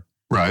Pittsburgh.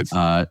 Right.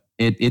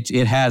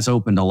 it has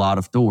opened a lot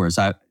of doors.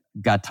 I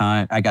got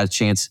a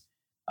chance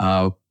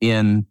I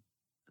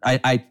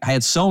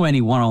had so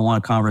many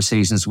one-on-one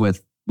conversations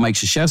with Mike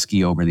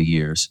Krzyzewski over the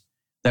years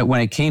that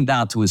when it came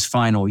down to his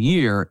final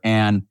year,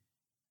 and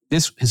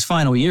his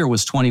final year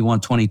was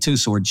 21-22,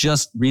 so we're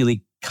just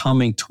really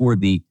coming toward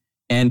the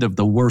end of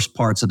the worst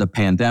parts of the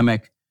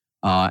pandemic,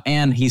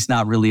 and he's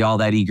not really all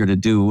that eager to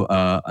do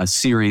a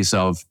series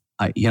of,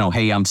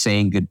 hey, I'm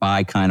saying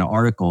goodbye kind of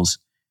articles.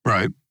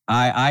 Right.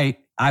 I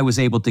was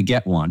able to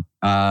get one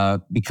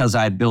because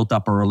I had built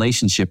up a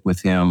relationship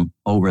with him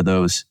over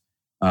those,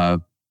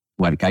 20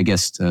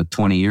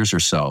 years or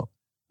so,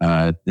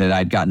 that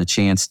I'd gotten a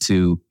chance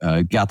to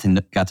got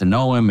to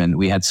know him, and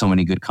we had so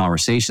many good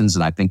conversations,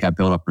 and I think I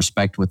built up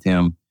respect with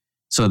him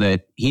so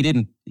that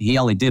he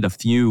only did a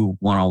few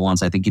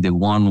one-on-ones. I think he did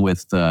one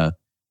with the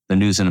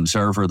News and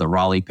Observer, the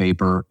Raleigh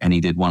paper, and he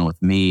did one with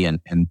me, and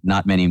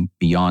not many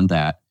beyond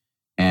that.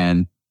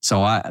 And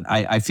so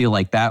I feel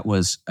like that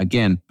was,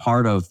 again,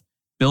 part of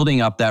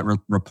building up that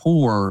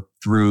rapport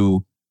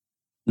through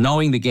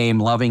knowing the game,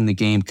 loving the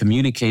game,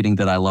 communicating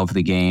that I love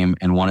the game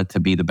and want it to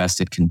be the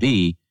best it can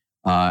be.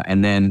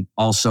 And then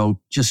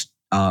also just,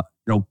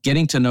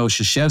 getting to know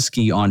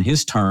Krzyzewski on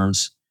his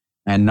terms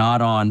and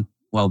not on,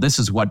 well, this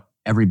is what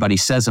everybody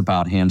says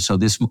about him. So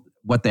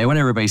what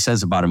everybody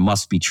says about him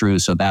must be true.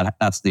 So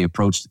that's the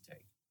approach to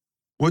take.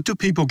 What do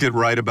people get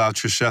right about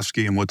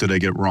Krzyzewski and what do they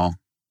get wrong?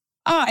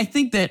 I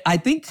think that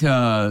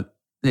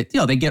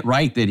they get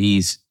right that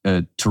he's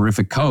a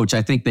terrific coach.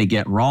 I think they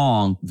get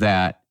wrong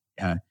that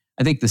I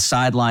think the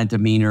sideline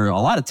demeanor, a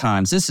lot of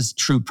times, this is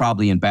true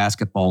probably in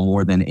basketball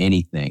more than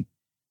anything,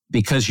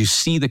 because you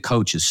see the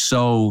coaches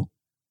so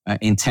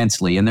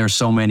intensely, and there's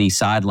so many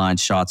sideline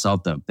shots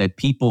of them, that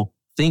people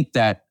think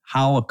that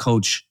how a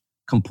coach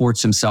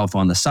comports himself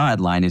on the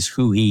sideline is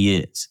who he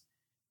is.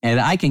 And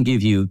I can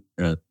give you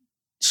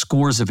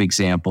scores of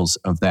examples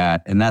of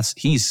that, and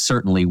he's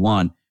certainly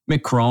one.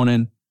 Mick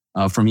Cronin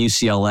from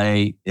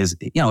UCLA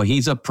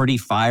he's a pretty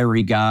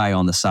fiery guy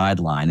on the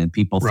sideline, and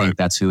people think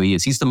that's who he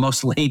is. He's the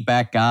most laid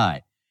back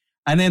guy.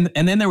 And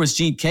then there was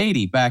Gene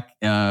Cady back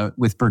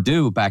with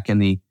Purdue back in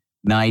the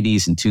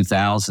 90s and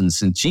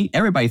 2000s. And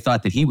everybody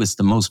thought that he was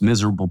the most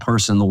miserable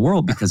person in the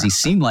world because he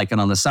seemed like it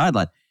on the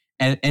sideline.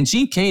 And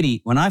Gene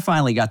Cady, when I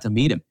finally got to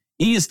meet him,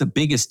 he is the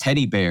biggest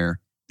teddy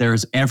bear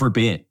there's ever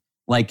been.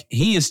 Like,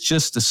 he is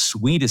just the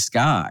sweetest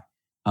guy.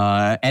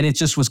 And it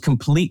just was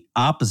complete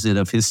opposite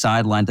of his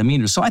sideline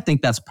demeanor. So I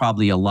think that's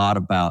probably a lot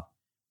about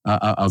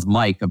of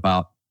Mike,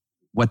 about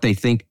what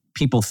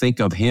people think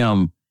of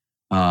him,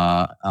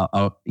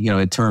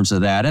 in terms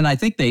of that. And I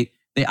think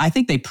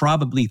they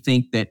probably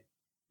think that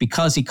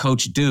because he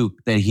coached Duke,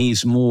 that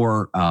he's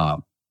more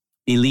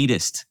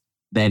elitist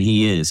than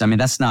he is. I mean,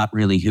 that's not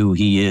really who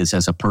he is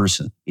as a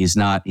person. He's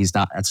not.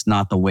 That's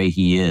not the way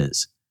he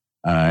is.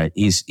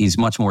 He's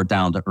much more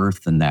down to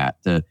earth than that.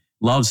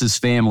 Loves his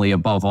family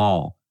above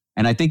all.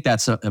 And I think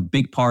that's a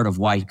big part of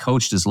why he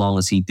coached as long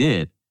as he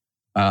did.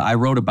 I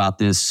wrote about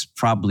this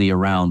probably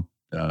around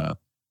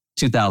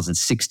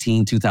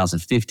 2016,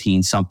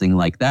 2015, something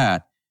like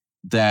that,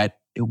 that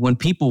when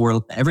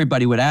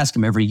everybody would ask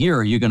him every year,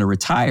 are you going to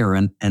retire?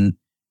 And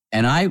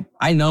I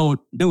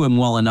knew him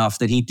well enough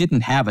that he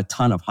didn't have a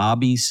ton of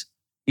hobbies.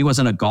 He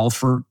wasn't a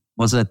golfer,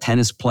 wasn't a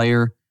tennis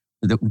player.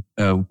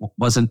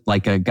 Wasn't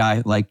like a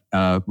guy like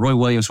Roy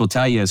Williams will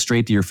tell you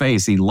straight to your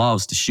face. He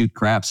loves to shoot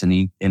craps, and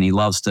he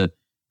loves to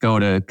go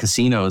to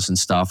casinos and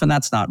stuff. And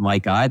that's not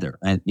Mike either.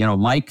 And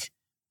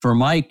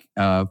Mike,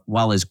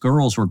 while his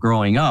girls were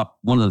growing up,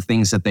 one of the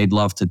things that they'd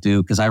love to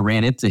do, because I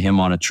ran into him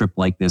on a trip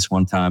like this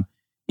one time,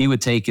 he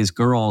would take his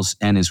girls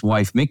and his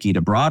wife Mickey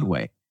to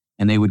Broadway,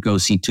 and they would go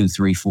see 2,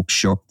 3, 4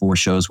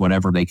 shows,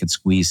 whatever they could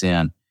squeeze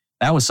in.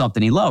 That was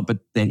something he loved. But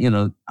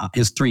then,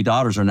 his 3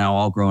 daughters are now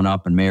all grown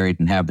up and married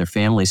and have their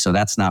families. So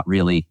that's not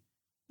really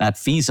that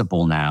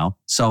feasible now.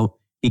 So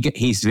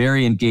he's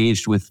very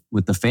engaged with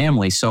the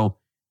family. So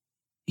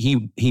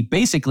he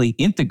basically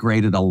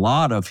integrated a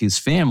lot of his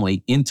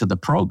family into the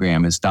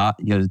program,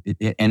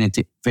 and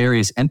into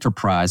various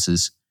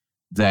enterprises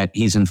that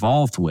he's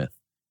involved with.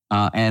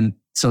 And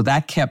so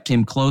that kept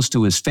him close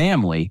to his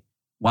family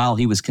while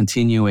he was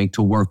continuing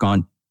to work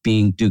on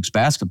being Duke's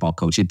basketball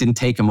coach. It didn't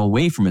take him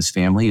away from his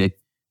family.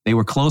 They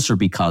were closer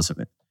because of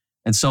it.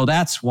 And so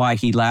that's why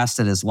he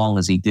lasted as long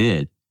as he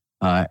did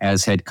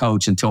as head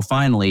coach, until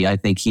finally, I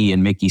think he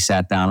and Mickey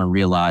sat down and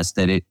realized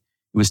that it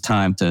was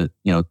time to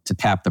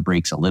tap the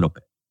brakes a little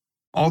bit.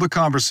 All the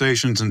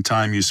conversations and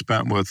time you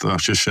spent with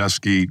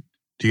Krzyzewski,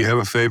 do you have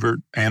a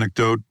favorite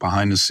anecdote,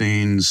 behind the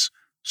scenes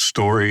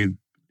story,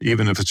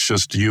 even if it's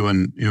just you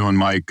and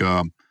Mike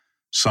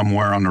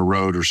somewhere on the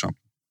road or something?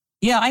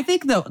 Yeah, I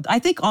think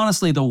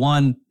honestly the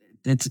one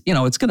it's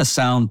going to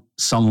sound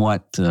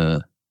somewhat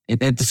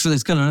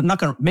it's going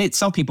to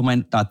some people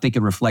might not think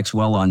it reflects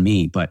well on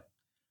me, but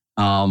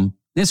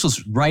this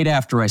was right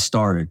after I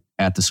started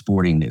at the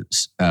Sporting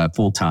News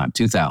full time,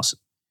 2000,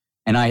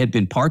 and I had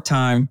been part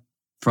time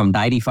from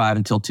 95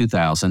 until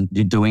 2000,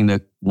 doing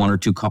the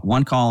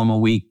one column a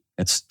week.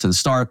 That's to the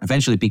start.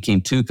 Eventually, it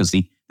became 2 because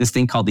the this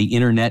thing called the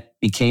internet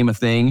became a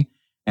thing.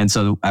 And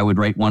so I would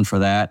write one for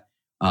that.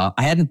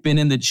 I hadn't been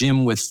in the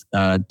gym with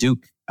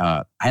Duke.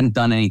 I hadn't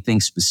done anything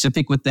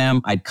specific with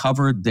them. I'd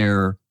covered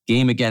their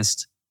game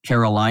against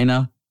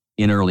Carolina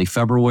in early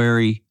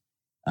February.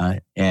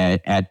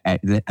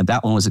 That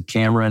one was at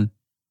Cameron.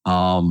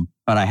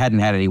 But I hadn't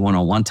had any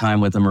one-on-one time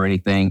with them or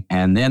anything.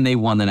 And then they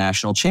won the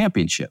national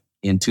championship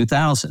in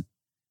 2000.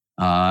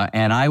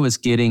 And I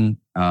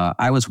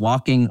was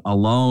walking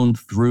alone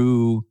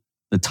through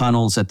the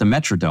tunnels at the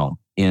Metrodome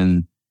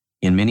in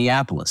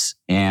Minneapolis.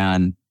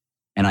 And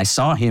I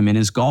saw him in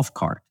his golf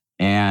cart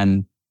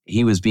and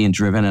he was being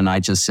driven. And I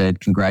just said,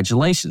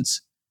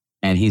 congratulations.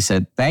 And he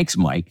said, thanks,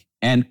 Mike.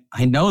 And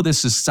I know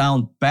this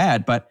sound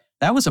bad, but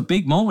that was a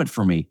big moment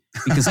for me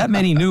because that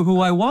meant he knew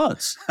who I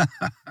was.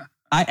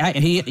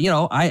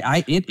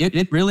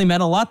 It really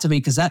meant a lot to me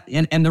because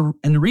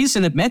the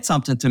reason it meant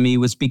something to me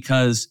was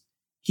because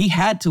he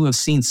had to have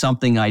seen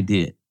something I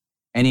did,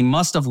 and he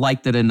must have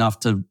liked it enough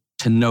to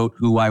note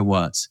who I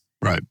was.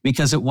 Right.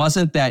 Because it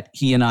wasn't that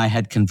he and I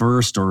had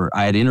conversed or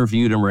I had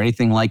interviewed him or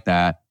anything like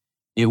that.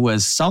 It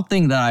was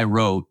something that I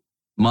wrote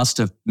must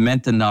have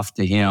meant enough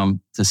to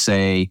him to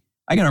say,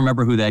 I got to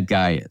remember who that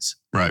guy is.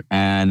 Right.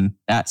 And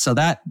that's,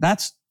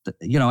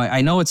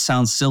 I know it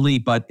sounds silly,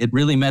 but it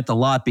really meant a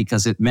lot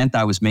because it meant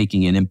I was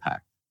making an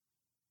impact.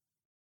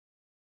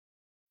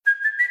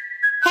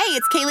 Hey,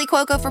 it's Kaylee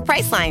Cuoco for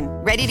Priceline.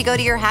 Ready to go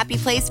to your happy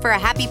place for a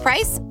happy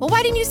price? Well,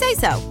 why didn't you say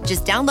so?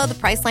 Just download the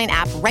Priceline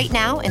app right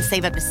now and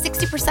save up to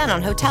 60%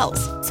 on hotels.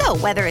 So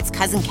whether it's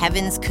Cousin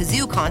Kevin's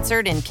Kazoo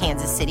Concert in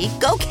Kansas City,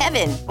 go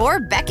Kevin, or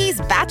Becky's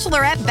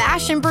Bachelorette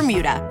Bash in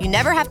Bermuda, you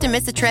never have to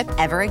miss a trip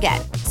ever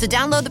again. So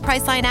download the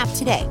Priceline app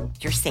today.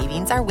 Your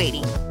savings are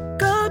waiting.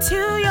 Go to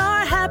your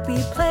happy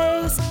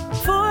place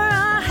for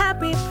a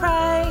happy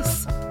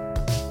price.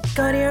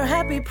 Go to your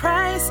happy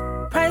price,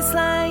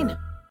 Priceline.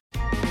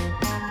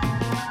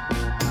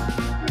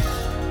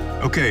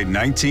 Okay,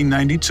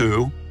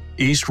 1992,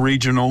 East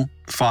Regional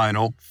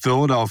Final,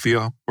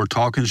 Philadelphia. We're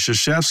talking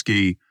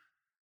Krzyzewski.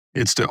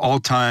 It's the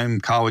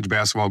all-time college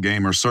basketball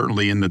game, or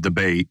certainly in the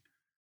debate.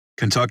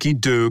 Kentucky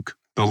Duke,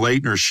 the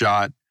Leitner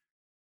shot.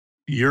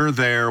 You're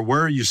there.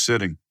 Where are you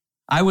sitting?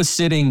 I was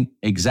sitting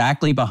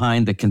exactly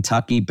behind the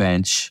Kentucky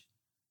bench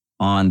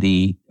on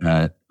the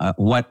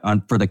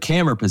for the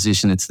camera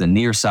position. It's the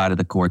near side of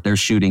the court. They're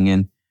shooting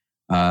in.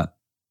 I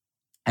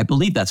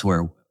believe that's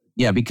where.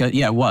 Yeah,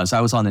 it was.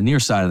 I was on the near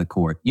side of the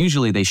court.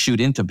 Usually they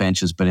shoot into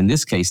benches, but in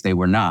this case they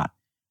were not.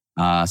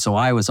 So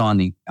I was on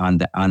the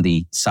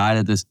side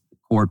of the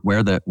court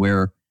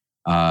where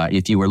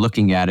if you were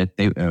looking at it,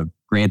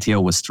 Grant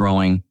Hill was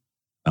throwing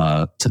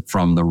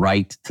from the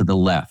right to the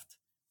left,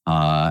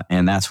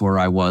 and that's where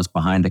I was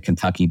behind the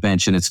Kentucky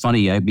bench. And it's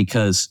funny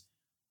because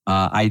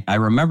I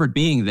remembered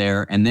being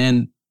there, and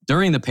then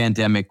during the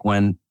pandemic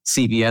when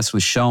CBS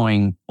was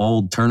showing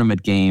old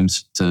tournament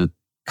games to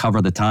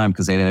cover the time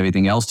because they had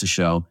everything else to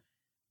show.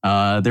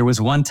 There was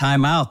one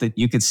timeout that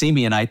you could see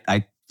me, and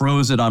I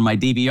froze it on my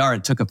DVR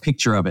and took a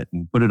picture of it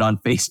and put it on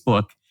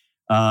Facebook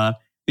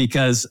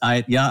because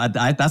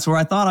that's where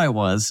I thought I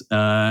was,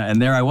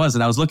 and there I was,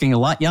 and I was looking a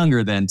lot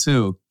younger then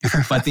too.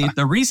 But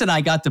the reason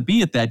I got to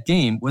be at that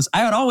game was I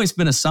had always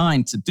been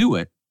assigned to do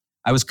it.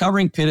 I was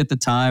covering Pitt at the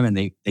time, and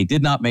they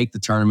did not make the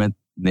tournament.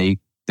 They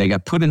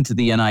got put into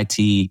the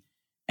NIT,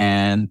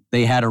 and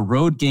they had a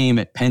road game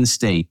at Penn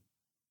State.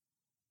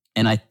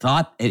 And I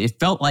thought it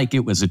felt like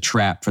it was a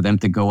trap for them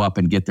to go up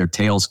and get their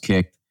tails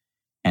kicked.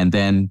 And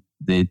then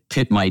the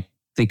Pitt might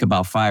think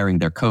about firing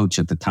their coach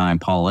at the time,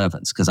 Paul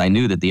Evans, because I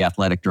knew that the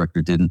athletic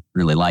director didn't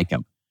really like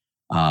him.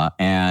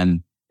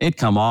 And they'd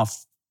come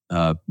off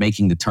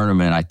making the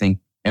tournament, I think,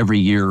 every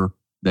year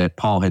that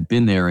Paul had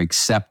been there,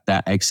 except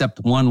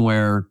one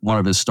where one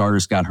of his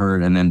starters got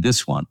hurt, and then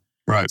this one.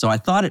 Right. So I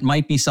thought it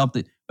might be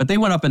something. But they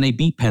went up and they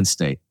beat Penn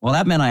State. Well,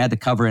 that meant I had to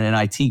cover an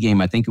NIT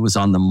game. I think it was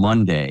on the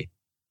Monday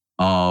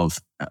of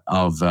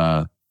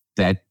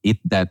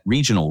that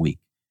regional week.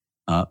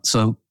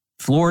 So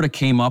Florida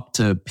came up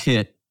to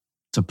Pitt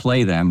to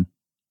play them.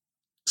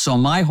 So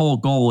my whole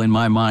goal in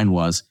my mind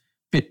was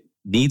Pitt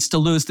needs to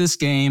lose this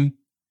game,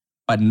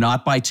 but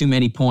not by too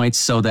many points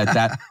so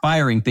that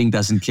firing thing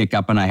doesn't kick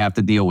up and I have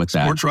to deal with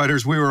that. Sports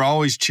writers, we were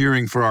always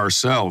cheering for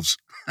ourselves.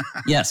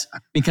 Yes,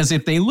 because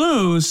if they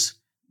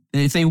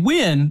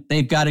win,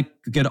 they've got to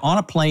get on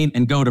a plane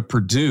and go to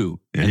Purdue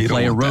and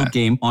play a road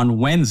game on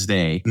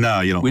Wednesday.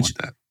 No, you don't want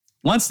that.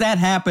 Once that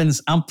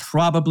happens, I'm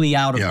probably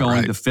out of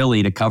going to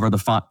Philly to cover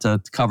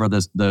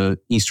the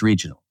East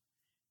Regional.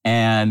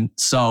 And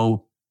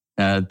so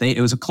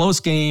it was a close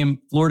game.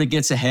 Florida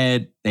gets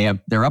ahead.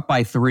 They're up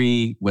by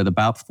 3 with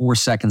about 4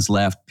 seconds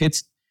left.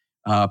 Pitt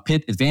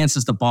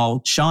advances the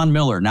ball. Sean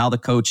Miller, now the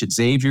coach at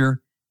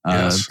Xavier,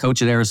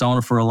 coach at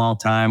Arizona for a long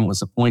time,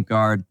 was a point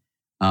guard.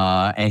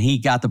 And he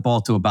got the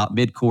ball to about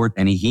midcourt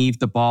and he heaved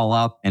the ball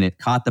up and it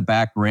caught the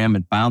back rim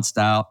and bounced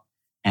out.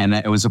 And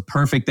it was a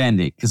perfect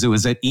ending because it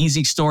was an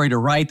easy story to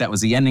write. That was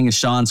the ending of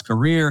Sean's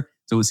career.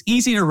 So it was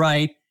easy to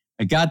write.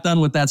 I got done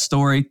with that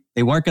story.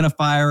 They weren't going to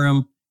fire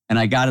him. and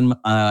I got him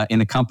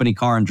in a company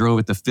car and drove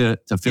it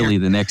to Philly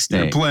the next day.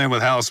 You're playing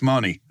with house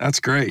money. That's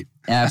great.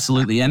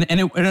 Absolutely, and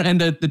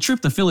the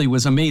trip to Philly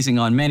was amazing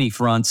on many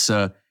fronts.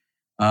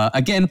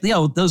 Again,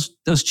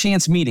 those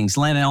chance meetings.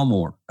 Len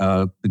Elmore,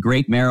 the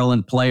great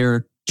Maryland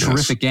player,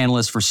 terrific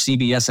analyst for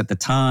CBS at the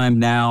time.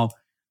 Now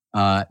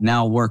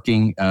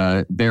working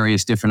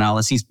various different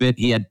outlets.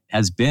 He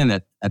has been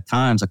at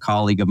times a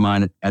colleague of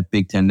mine at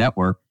Big Ten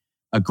Network.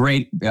 A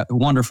great,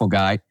 wonderful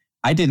guy.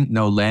 I didn't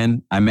know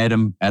Len. I met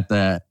him at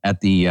that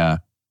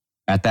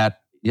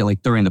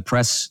during the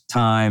press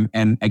time.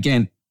 And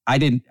again, I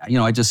didn't.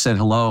 I just said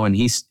hello, and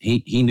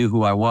he knew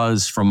who I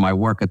was from my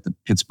work at the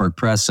Pittsburgh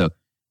Press. So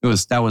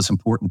that was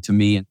important to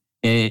me. And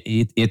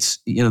it's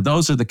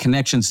those are the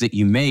connections that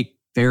you make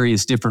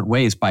various different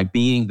ways by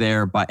being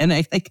there. And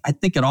I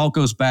think it all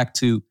goes back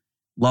to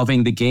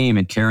loving the game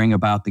and caring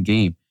about the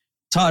game.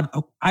 Todd,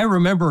 I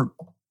remember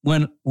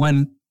when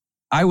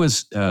I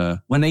was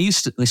when they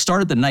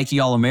started the Nike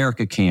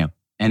All-America camp,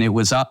 and it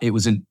was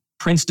in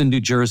Princeton, New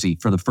Jersey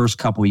for the first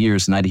couple of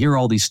years, and I'd hear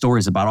all these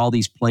stories about all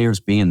these players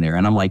being there,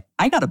 and I'm like,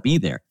 I got to be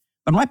there,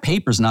 but my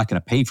paper's not going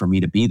to pay for me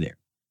to be there.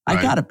 Right.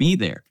 I got to be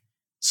there.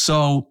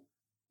 So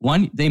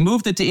they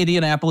moved it to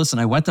Indianapolis, and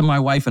I went to my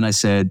wife and I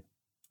said,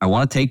 I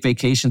want to take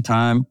vacation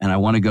time and I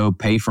want to go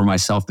pay for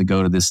myself to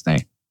go to this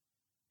thing.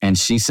 And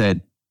she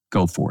said,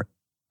 go for it.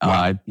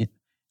 Wow.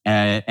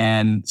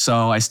 And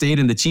so I stayed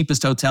in the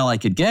cheapest hotel I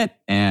could get.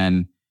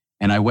 And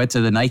I went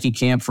to the Nike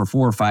camp for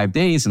 4 or 5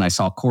 days, and I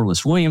saw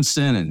Corliss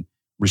Williamson and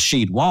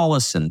Rasheed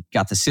Wallace and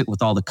got to sit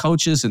with all the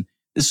coaches. And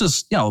this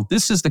is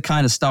the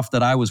kind of stuff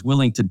that I was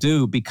willing to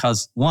do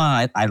because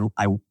one,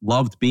 I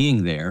loved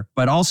being there,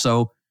 but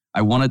also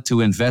I wanted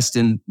to invest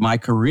in my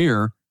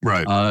career.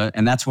 Right.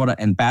 And that's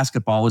and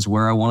basketball was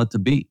where I wanted to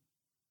be.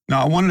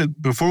 Now,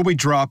 before we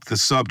drop the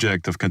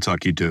subject of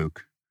Kentucky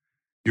Duke,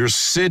 you're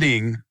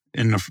sitting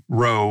in the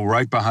row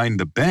right behind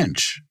the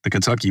bench, the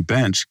Kentucky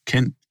bench.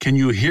 Can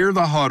you hear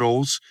the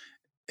huddles?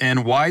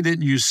 And why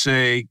didn't you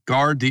say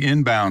guard the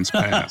inbounds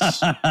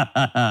pass?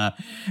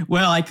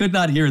 Well, I could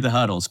not hear the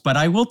huddles, but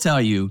I will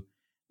tell you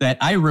that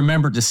I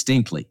remember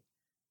distinctly.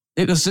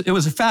 It was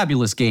a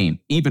fabulous game,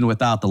 even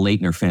without the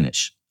Leitner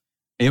finish.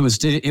 It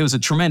was a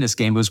tremendous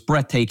game. It was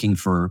breathtaking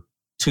for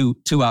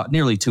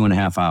nearly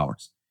 2.5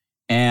 hours.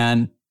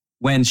 And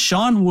when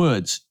Sean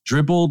Woods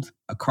dribbled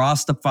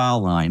across the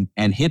foul line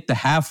and hit the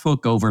half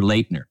hook over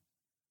Leitner,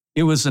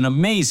 it was an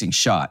amazing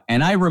shot.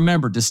 And I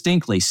remember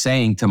distinctly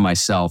saying to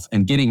myself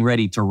and getting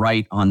ready to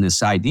write on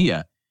this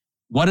idea,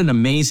 what an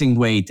amazing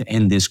way to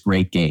end this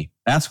great game.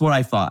 That's what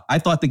I thought. I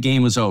thought the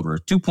game was over.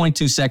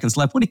 2.2 seconds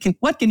left.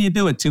 What can you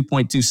do in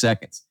 2.2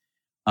 seconds?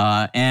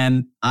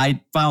 And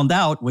I found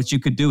out what you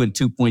could do in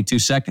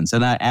 2.2 seconds.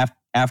 And I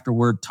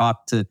afterward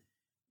talked to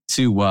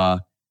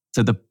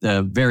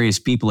the various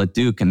people at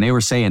Duke, and they were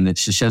saying that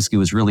Krzyzewski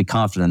was really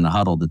confident in the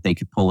huddle that they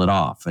could pull it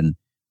off. And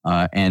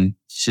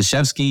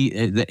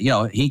Krzyzewski,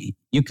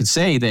 you could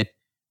say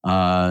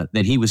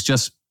that he was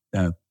just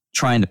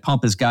trying to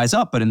pump his guys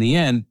up, but in the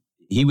end,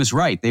 he was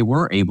right. They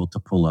were able to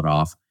pull it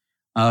off.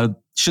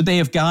 Should they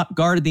have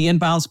guarded the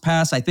inbounds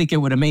pass? I think it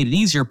would have made it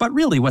easier. But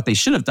really, what they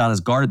should have done is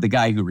guarded the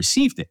guy who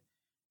received it.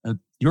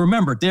 You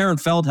remember Darren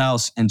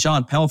Feldhouse and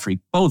John Pelfrey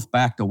both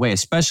backed away,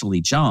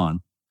 especially John,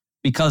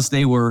 because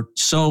they were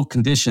so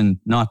conditioned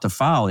not to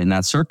foul in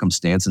that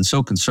circumstance and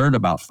so concerned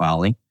about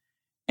fouling.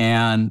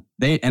 And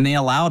they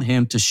allowed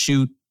him to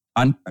shoot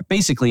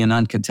basically an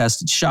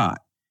uncontested shot.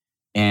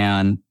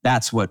 And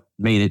that's what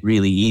made it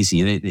really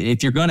easy.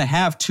 If you're going to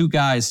have two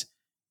guys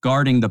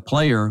guarding the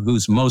player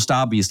who's most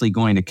obviously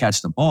going to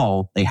catch the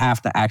ball, they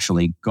have to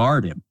actually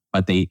guard him.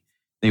 But they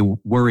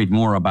worried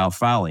more about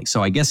fouling.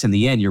 So I guess in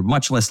the end, you're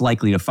much less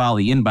likely to foul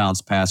the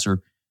inbounds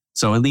passer.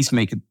 So at least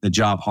make the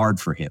job hard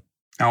for him.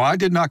 Now, I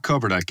did not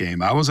cover that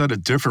game. I was at a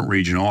different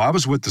regional. I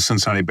was with the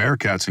Cincinnati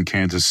Bearcats in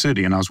Kansas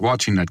City, and I was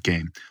watching that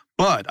game.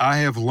 But I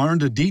have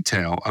learned a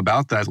detail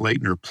about that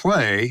Leitner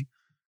play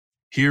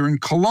here in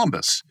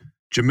Columbus.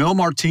 Jamil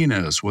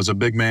Martinez was a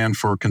big man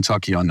for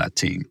Kentucky on that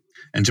team.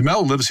 And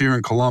Jamel lives here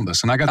in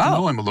Columbus, and I got to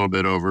know him a little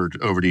bit over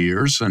the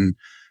years, and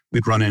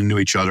we'd run into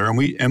each other, and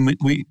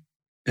we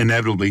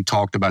inevitably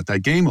talked about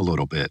that game a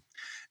little bit.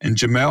 And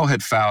Jamel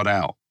had fouled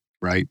out,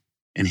 right?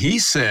 And he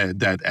said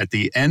that at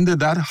the end of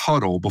that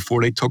huddle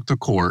before they took the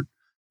court,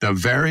 the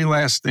very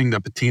last thing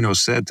that Pitino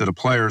said to the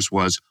players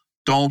was,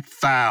 "Don't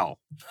foul."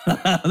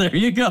 There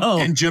you go.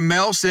 And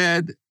Jamel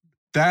said,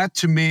 that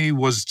to me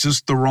was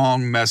just the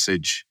wrong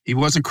message. He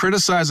wasn't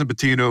criticizing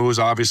Pitino, who's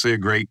obviously a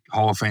great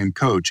Hall of Fame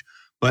coach,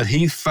 but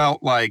he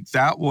felt like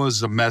that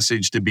was a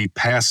message to be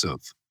passive.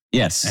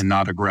 Yes. And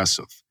not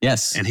aggressive.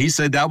 Yes. And he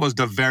said that was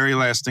the very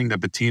last thing that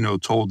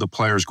Pitino told the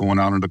players going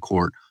out on the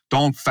court.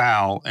 Don't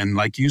foul. And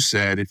like you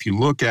said, if you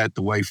look at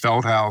the way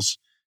Feldhouse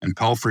and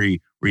Pelfrey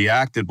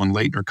reacted when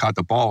Leitner caught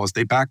the ball, is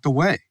they backed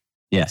away.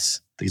 Yes.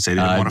 They say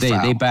they didn't want to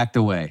foul. They backed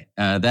away.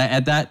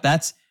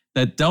 That's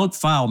the don't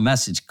foul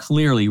message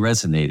clearly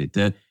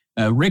resonated.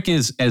 Rick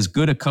is as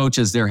good a coach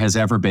as there has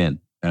ever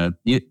been. I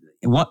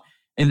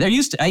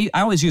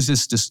always use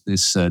this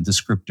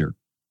descriptor.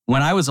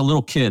 when I was a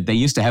little kid, they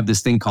used to have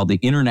this thing called the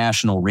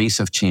International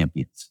Race of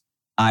Champions,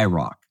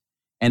 IROC.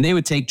 And they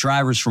would take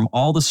drivers from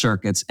all the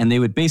circuits and they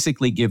would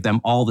basically give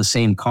them all the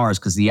same cars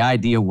because the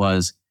idea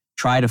was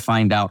try to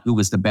find out who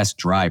was the best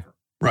driver.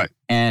 Right.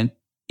 And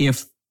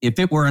if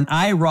it were an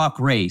IROC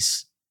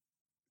race,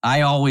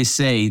 I always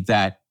say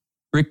that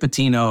Rick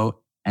Pitino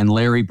and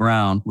Larry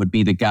Brown would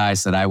be the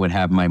guys that I would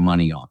have my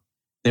money on.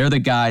 They're the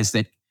guys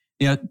that,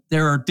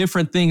 there are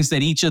different things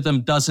that each of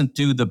them doesn't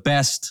do the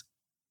best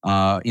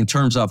in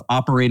terms of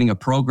operating a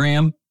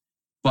program,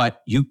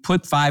 but you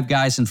put 5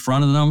 guys in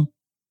front of them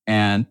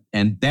and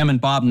them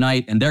and Bob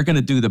Knight, and they're going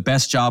to do the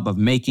best job of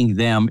making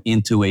them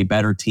into a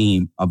better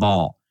team of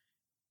all.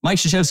 Mike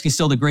Krzyzewski's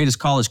still the greatest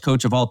college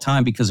coach of all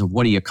time because of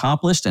what he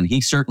accomplished, and he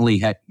certainly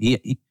had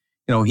he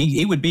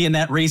would be in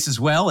that race as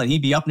well, and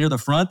he'd be up near the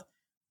front.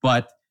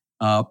 But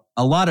a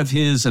lot of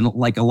his, and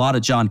like a lot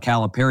of John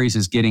Calipari's,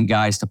 is getting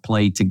guys to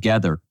play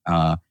together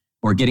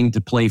or getting to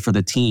play for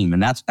the team,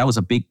 and that was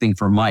a big thing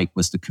for Mike,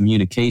 was the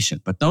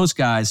communication. But those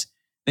guys,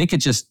 they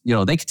could just,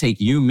 they could take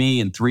you, me,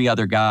 and 3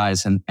 other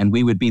guys, and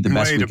we would be the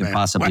best we could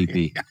possibly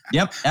be.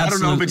 Yep, absolutely. I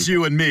don't know if it's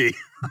you and me.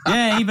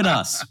 Yeah, even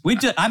us.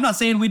 I'm not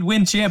saying we'd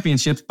win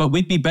championships, but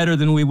we'd be better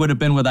than we would have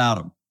been without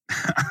them.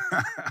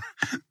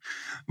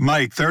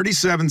 Mike,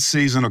 37th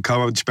season of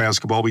college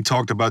basketball. We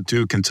talked about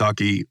Duke,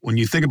 Kentucky. When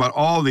you think about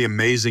all the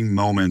amazing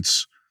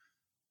moments,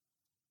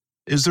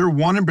 is there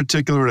one in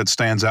particular that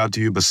stands out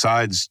to you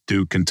besides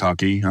Duke,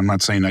 Kentucky? I'm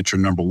not saying that's your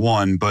number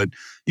one, but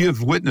you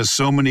have witnessed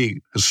so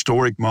many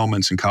historic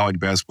moments in college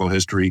basketball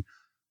history,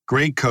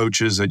 great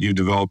coaches that you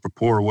developed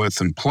rapport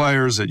with and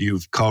players that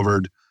you've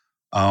covered.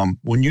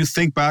 When you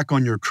think back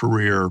on your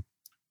career,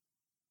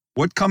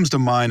 what comes to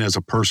mind as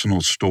a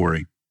personal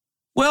story?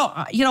 Well,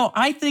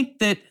 I think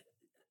that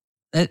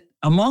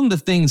among the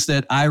things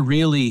that I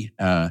really,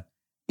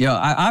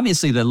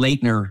 obviously the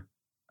Leitner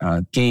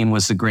game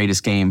was the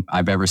greatest game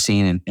I've ever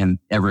seen and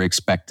ever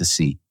expect to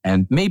see.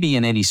 And maybe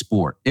in any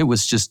sport, it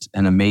was just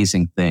an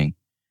amazing thing.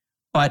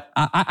 But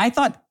I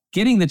thought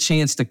getting the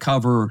chance to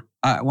cover,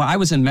 I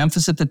was in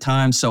Memphis at the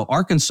time, so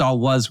Arkansas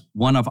was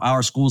one of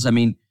our schools. I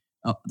mean,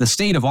 the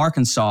state of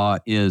Arkansas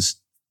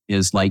is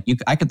like,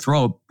 I could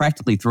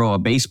practically throw a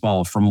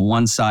baseball from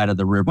one side of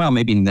the river. Well,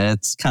 maybe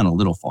that's kind of a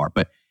little far,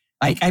 but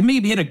I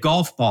maybe hit a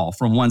golf ball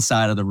from one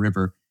side of the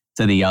river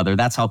to the other.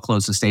 That's how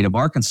close the state of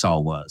Arkansas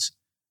was.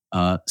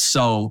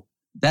 So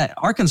that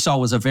Arkansas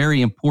was a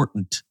very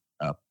important,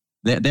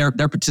 their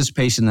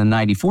participation in the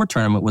 94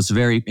 tournament was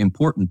very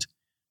important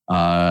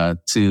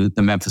to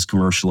the Memphis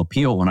Commercial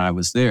Appeal when I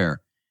was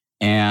there.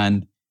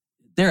 And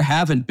there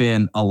haven't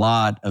been a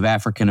lot of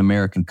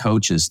African-American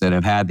coaches that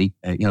have had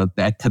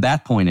to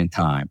that point in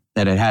time,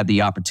 that had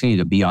the opportunity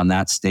to be on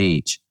that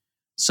stage.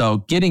 So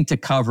getting to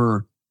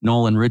cover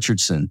Nolan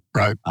Richardson,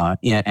 right,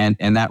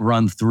 and that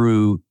run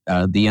through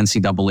the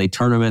NCAA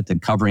tournament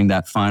and covering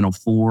that Final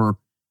Four,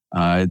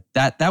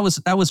 that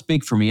was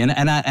big for me.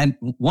 And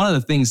one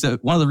of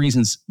the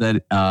reasons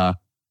that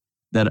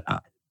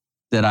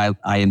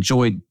I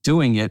enjoyed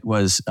doing it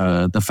was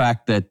the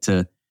fact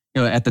that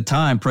at the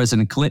time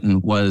President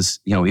Clinton was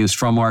he was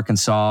from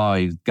Arkansas,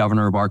 he was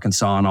governor of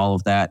Arkansas, and all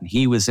of that. And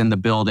he was in the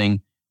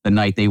building the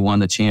night they won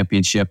the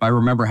championship. I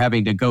remember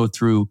having to go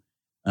through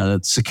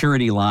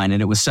security line,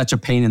 and it was such a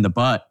pain in the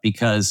butt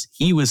because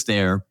he was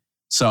there.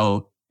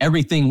 So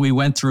everything we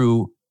went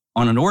through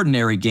on an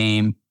ordinary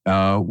game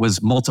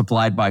was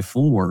multiplied by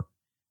 4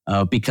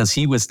 because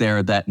he was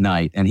there that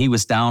night, and he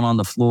was down on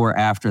the floor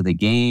after the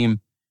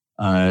game.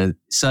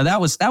 So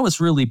that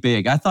was really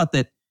big. I thought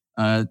that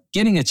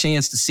getting a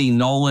chance to see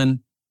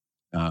Nolan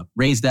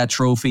raise that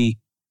trophy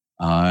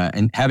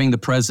and having the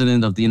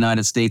president of the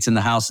United States in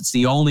the house, it's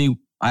the only.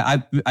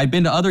 I've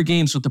been to other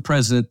games with the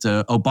president.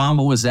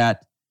 Obama was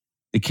at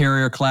the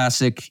Carrier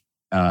Classic.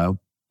 I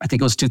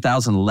think it was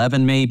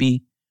 2011,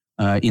 maybe,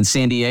 in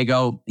San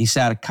Diego. He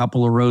sat a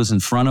couple of rows in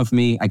front of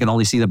me. I could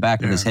only see the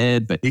back of his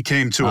head. But he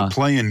came to a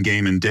play-in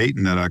game in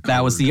Dayton that I covered.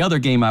 That was the other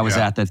game I was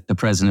at that the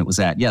president was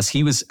at. Yes,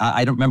 he was.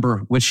 I don't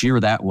remember which year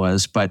that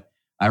was, but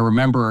I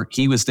remember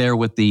he was there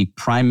with the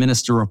Prime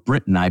Minister of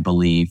Britain, I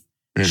believe,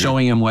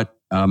 showing him what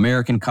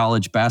American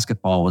college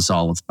basketball was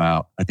all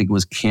about. I think it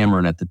was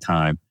Cameron at the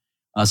time.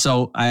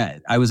 So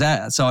I've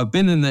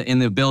been in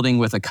the building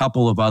with with the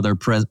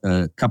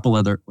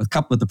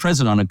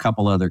president on a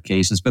couple other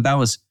occasions, but that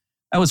was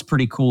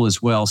pretty cool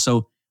as well.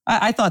 So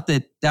I thought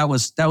that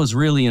was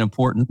really an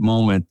important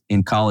moment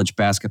in college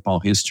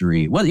basketball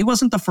history. Well, it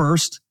wasn't the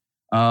first.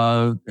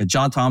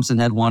 John Thompson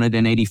had won it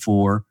in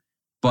 '84,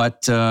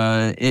 but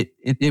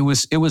it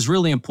was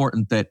really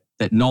important that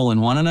Nolan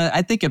won, and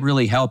I think it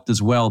really helped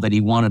as well that he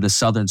wanted a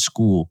Southern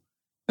school,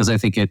 because I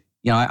think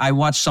I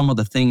watched some of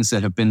the things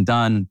that have been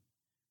done.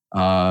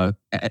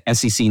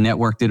 SEC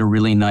Network did a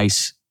really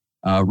nice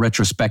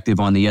retrospective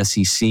on the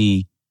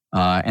SEC,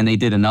 and they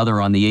did another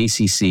on the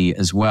ACC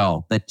as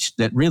well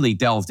that really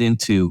delved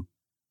into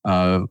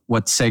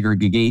what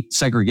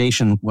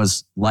segregation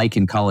was like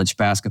in college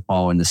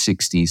basketball in the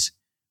 60s.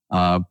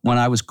 When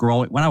I was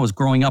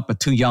growing up, but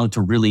too young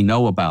to really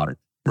know about it.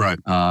 Right.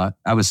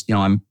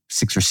 I'm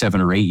 6 or 7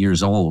 or 8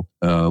 years old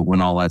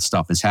when all that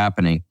stuff is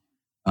happening.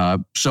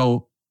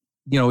 So,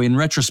 in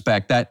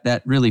retrospect,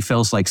 that really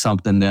feels like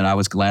something that I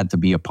was glad to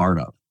be a part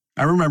of.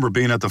 I remember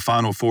being at the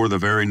Final Four the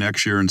very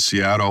next year in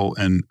Seattle,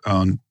 and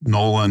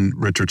Nolan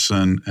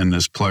Richardson and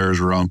his players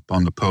were on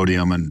the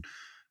podium, and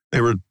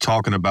they were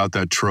talking about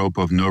that trope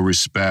of no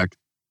respect.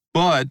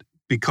 But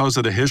because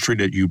of the history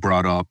that you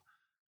brought up,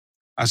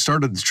 I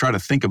started to try to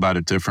think about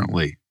it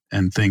differently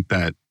and think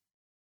that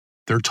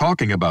they're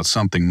talking about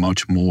something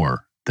much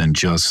more than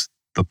just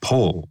the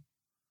poll.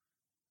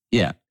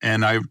 Yeah.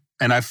 And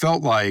I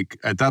felt like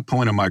at that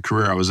point in my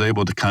career, I was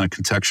able to kind of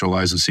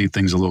contextualize and see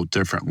things a little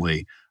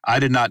differently. I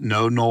did not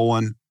know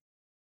Nolan.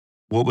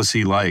 What was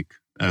he like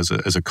as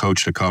a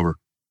coach to cover?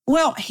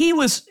 Well, he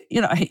was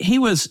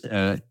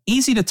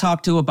easy to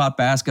talk to about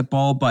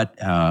basketball, but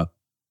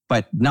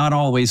not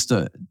always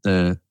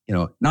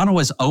not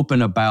always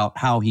open about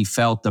how he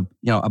felt,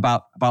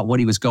 about what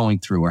he was going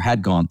through or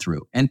had gone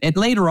through. And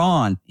later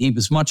on, he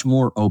was much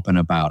more open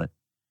about it.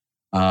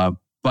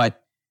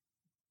 But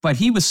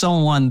he was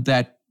someone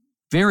that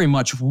very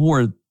much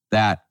wore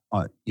that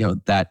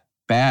that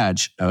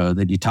badge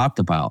that you talked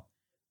about,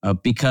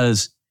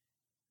 because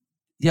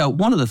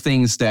one of the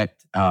things that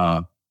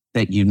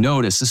you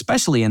notice,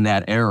 especially in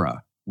that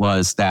era,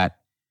 was that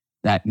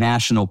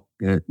national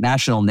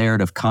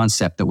narrative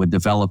concept that would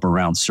develop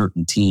around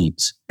certain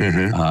teams.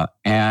 Mm-hmm.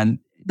 And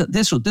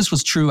this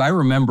was true. I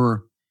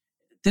remember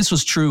this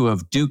was true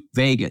of Duke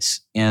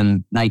Vegas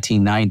in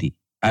 1990.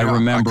 I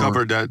remember I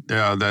covered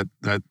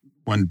that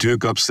when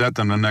Duke upset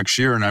them the next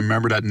year, and I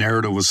remember that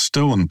narrative was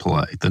still in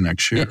play the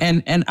next year.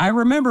 And I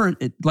remember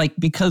it,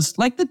 because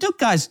the Duke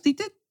guys,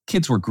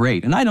 kids were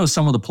great, and I know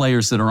some of the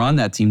players that are on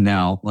that team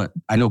now.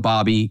 I know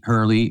Bobby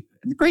Hurley,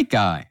 great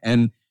guy,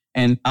 and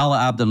Ala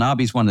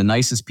Abdelnaby is one of the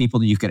nicest people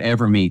that you could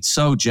ever meet.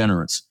 So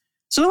generous.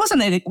 So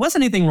it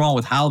wasn't anything wrong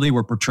with how they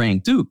were portraying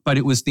Duke, but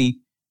it was the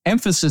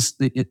emphasis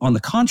on the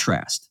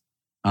contrast.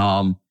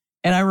 And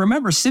I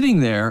remember sitting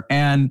there,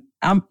 and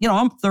I'm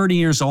 30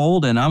 years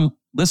old, and I'm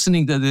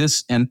listening to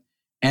this, and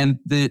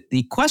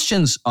the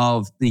questions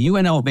of the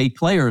UNLV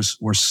players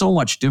were so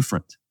much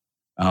different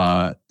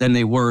than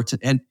they were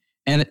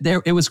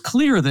it was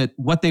clear that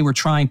what they were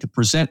trying to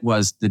present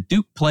was the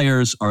Duke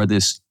players are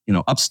this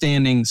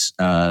upstanding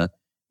student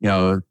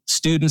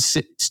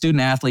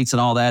athletes and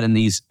all that, and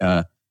these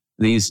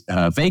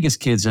Vegas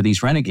kids are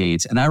these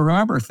renegades. And I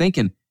remember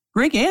thinking,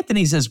 Greg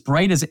Anthony's as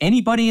bright as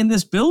anybody in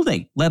this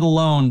building, let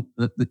alone,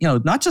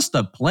 not just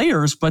the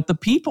players, but the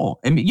people.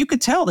 I mean, you could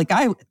tell the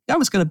guy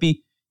was going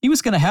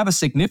to have a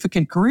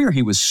significant career.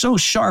 He was so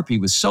sharp. He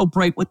was so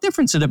bright. What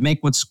difference did it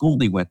make what school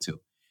he went to?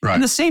 Right.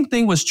 And the same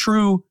thing was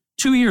true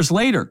 2 years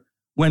later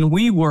when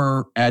we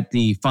were at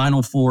the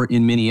Final Four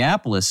in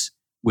Minneapolis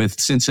with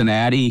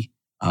Cincinnati,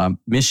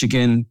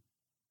 Michigan,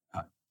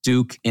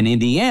 Duke, and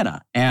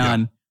Indiana.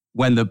 And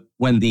when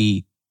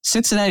the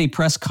Cincinnati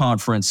press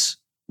conference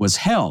was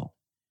held,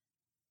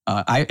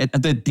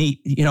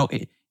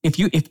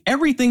 if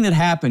everything that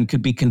happened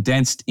could be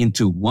condensed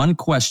into one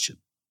question,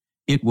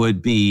 it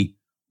would be,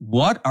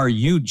 what are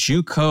you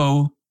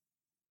JUCO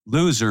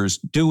losers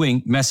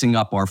doing messing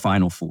up our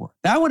Final Four?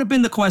 That would have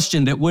been the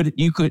question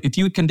if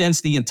you would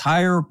condense the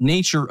entire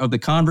nature of the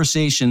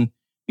conversation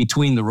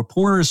between the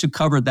reporters who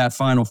covered that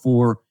Final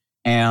Four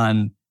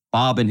and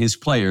Bob and his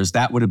players.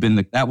 That would have been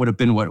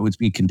what it would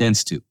be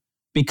condensed to,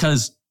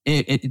 because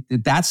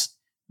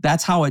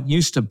that's how it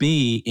used to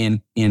be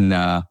in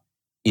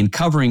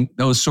covering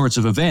those sorts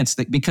of events.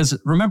 Because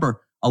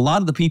remember, a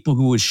lot of the people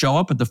who would show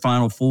up at the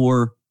Final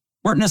Four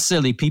weren't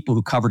necessarily people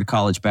who covered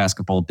college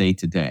basketball day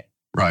to day.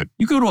 Right.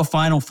 You go to a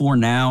Final Four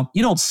now,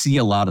 you don't see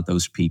a lot of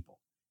those people.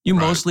 You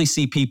mostly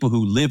see people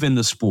who live in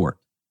the sport,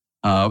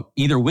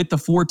 either with the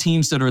four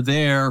teams that are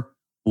there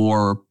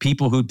or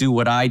people who do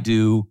what I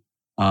do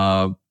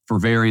for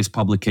various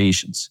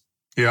publications.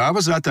 Yeah, I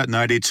was at that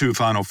 92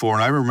 Final Four,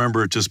 and I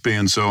remember it just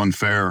being so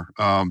unfair.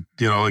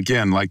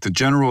 Again, like the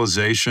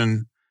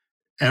generalization,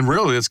 and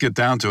really, let's get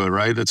down to it,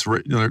 right?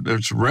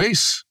 There's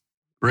race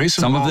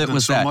Some involved of it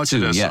was in so that much too,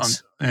 of this.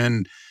 yes.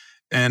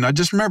 And I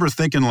just remember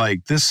thinking,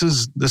 like, this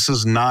is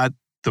not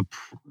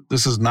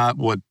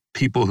what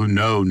people who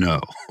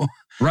know.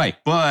 Right.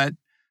 But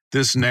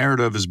this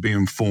narrative is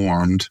being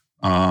formed,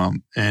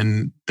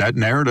 and that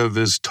narrative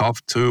is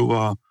tough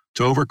to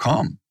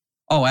overcome.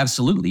 Oh,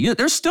 absolutely. Yeah,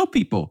 there's still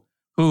people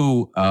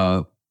who,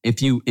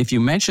 if you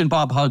mention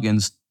Bob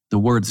Huggins, the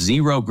word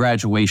zero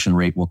graduation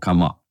rate will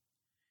come up.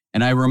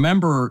 And I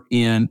remember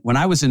when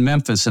I was in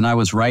Memphis and I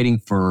was writing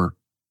for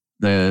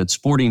the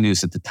Sporting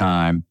News at the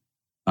time,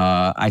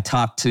 I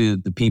talked to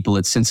the people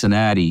at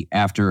Cincinnati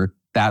after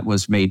that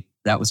was made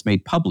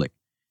public.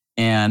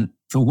 And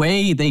the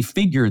way they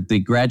figured the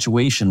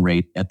graduation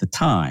rate at the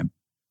time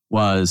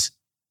was,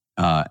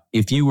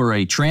 if you were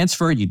a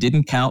transfer, you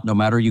didn't count no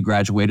matter you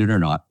graduated or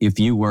not. If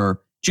you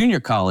were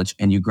junior college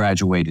and you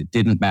graduated,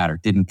 didn't matter,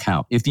 didn't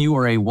count. If you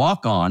were a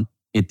walk-on,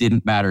 it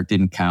didn't matter,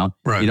 didn't count.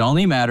 Right. It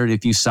only mattered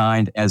if you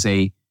signed as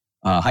a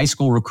high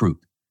school recruit.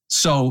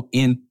 So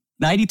in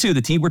 92,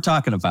 the team we're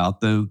talking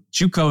about, the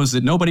JUCOs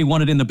that nobody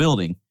wanted in the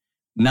building,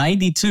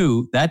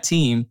 92, that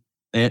team,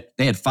 they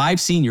had 5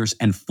 seniors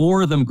and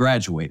 4 of them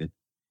graduated.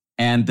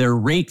 And their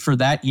rate for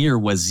that year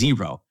was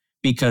 0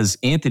 because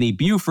Anthony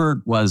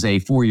Buford was a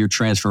 4-year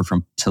transfer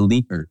from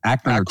Akron.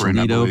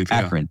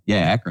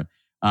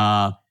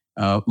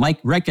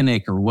 Mike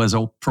Reckenaker was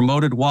a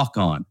promoted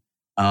walk-on.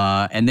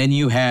 And then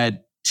you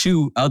had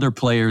 2 other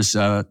players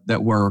that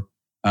were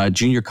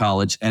junior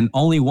college and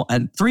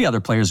and 3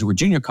 other players who were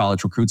junior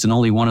college recruits, and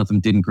only one of them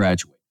didn't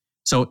graduate.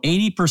 So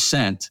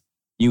 80%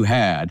 you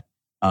had,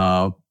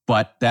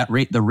 but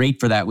the rate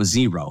for that was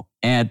 0.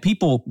 And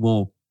people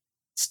will,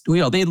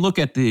 they look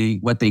at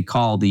what they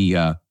call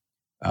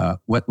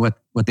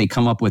what they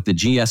come up with, the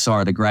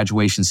GSR, the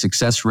graduation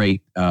success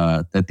rate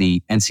that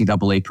the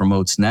NCAA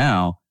promotes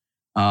now.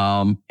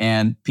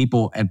 And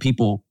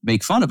people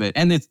make fun of it,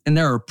 and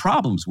there are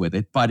problems with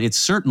it, but it's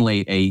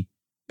certainly a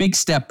big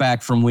step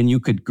back from when you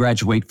could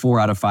graduate 4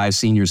 out of 5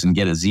 seniors and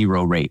get a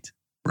 0 rate.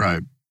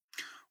 Right.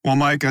 Well,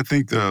 Mike, I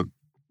think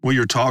what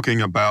you're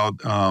talking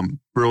about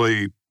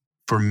really,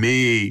 for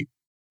me,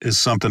 is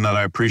something that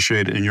I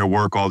appreciate in your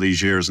work all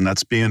these years, and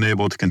that's being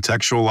able to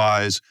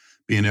contextualize,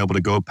 being able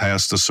to go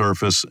past the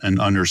surface and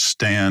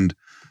understand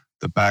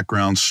the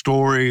background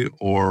story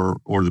or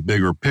the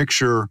bigger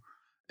picture.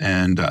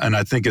 And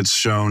I think it's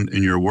shown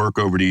in your work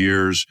over the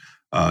years.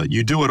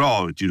 You do it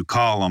all. You do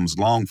columns,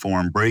 long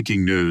form,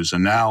 breaking news,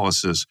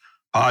 analysis,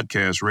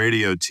 podcasts,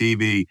 radio,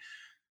 TV,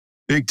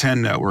 Big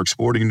Ten Network,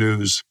 Sporting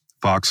News,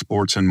 Fox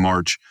Sports in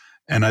March.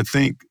 And I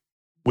think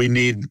we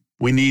need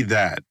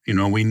that.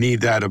 We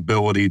need that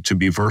ability to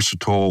be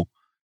versatile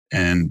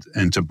and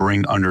to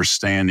bring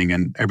understanding.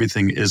 And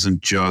everything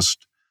isn't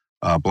just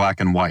black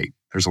and white.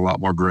 There's a lot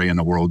more gray in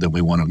the world than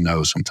we want to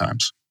know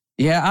sometimes.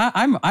 Yeah,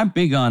 I'm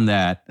big on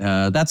that.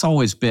 That's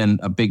always been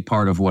a big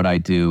part of what I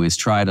do, is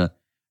try to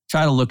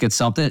look at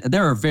something.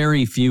 There are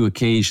very few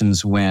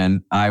occasions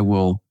when I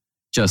will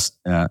just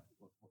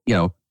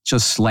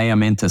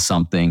slam into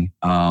something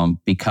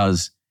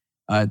because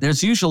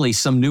there's usually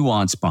some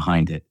nuance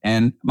behind it.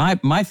 And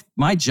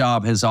my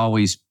job has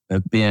always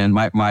been,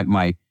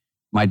 my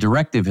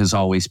directive has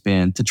always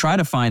been to try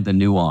to find the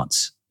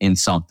nuance in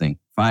something.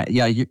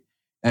 Think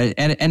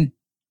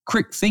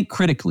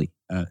critically.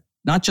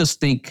 Not just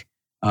think,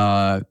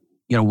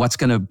 what's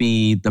going to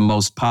be the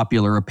most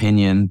popular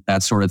opinion,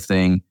 that sort of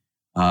thing.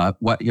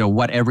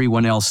 What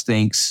everyone else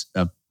thinks.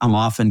 I'm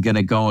often going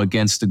to go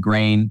against the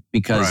grain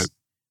because right.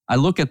 I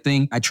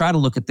try to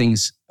look at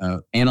things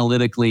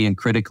analytically and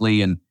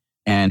critically and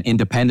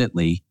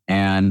independently.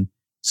 And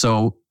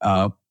so,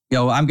 I'm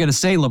going to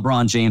say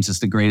LeBron James is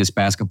the greatest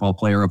basketball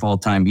player of all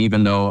time,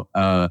 even though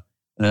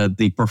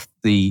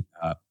the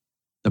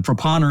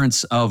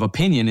preponderance of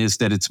opinion is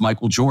that it's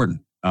Michael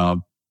Jordan.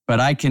 But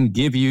I can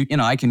give you,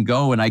 I can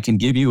go and I can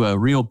give you a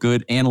real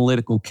good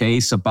analytical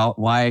case about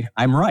why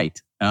I'm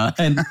right.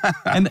 And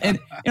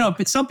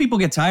some people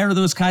get tired of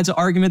those kinds of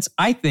arguments.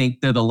 I think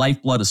they're the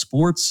lifeblood of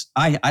sports.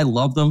 I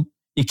love them.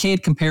 You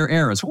can't compare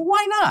eras. Well,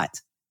 why not?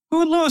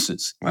 Who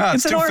loses? Well,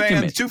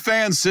 it's two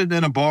fans sitting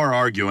in a bar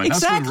arguing.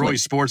 Exactly. That's what really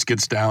sports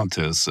gets down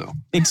to. So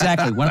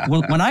exactly.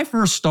 When I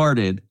first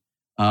started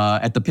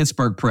at the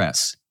Pittsburgh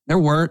Press, there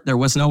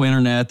was no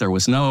internet. There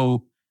was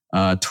no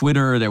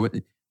Twitter.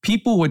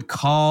 People would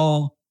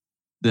call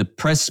the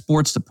press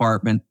sports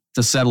department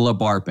to settle a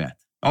bar bet.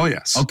 Oh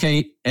yes.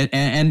 Okay.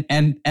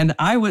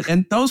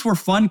 And those were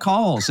fun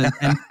calls.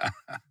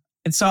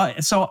 And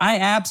so I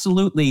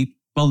absolutely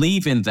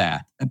believe in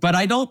that. But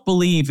I don't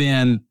believe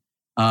in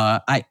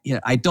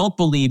I don't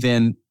believe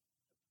in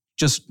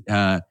just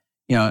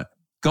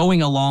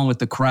going along with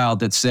the crowd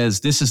that says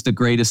this is the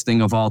greatest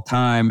thing of all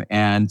time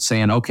and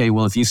saying, okay,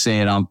 well, if you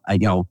say it,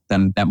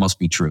 then that must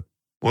be true.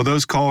 Well,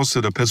 those calls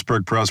to the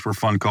Pittsburgh Press were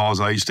fun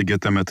calls. I used to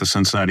get them at the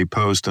Cincinnati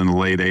Post in the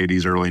late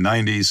 80s, early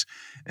 90s.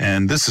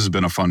 And this has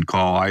been a fun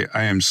call. I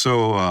am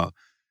so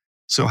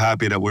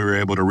happy that we were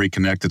able to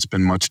reconnect. It's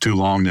been much too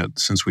long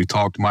since we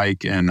talked,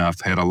 Mike, and I've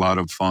had a lot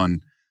of fun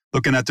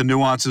looking at the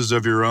nuances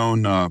of your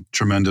own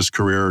tremendous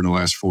career in the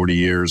last 40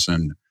 years.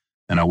 And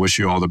I wish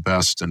you all the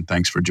best, and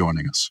thanks for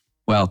joining us.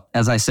 Well,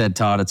 as I said,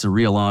 Todd, it's a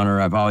real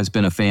honor. I've always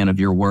been a fan of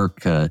your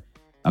work.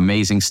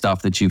 Amazing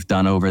stuff that you've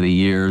done over the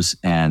years,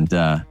 and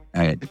a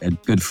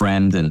good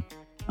friend, and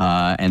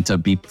to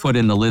be put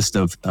in the list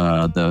of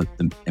the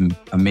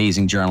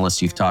amazing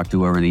journalists you've talked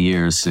to over the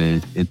years,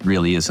 it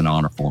really is an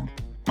honor for me.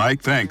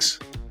 Mike, thanks.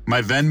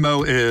 My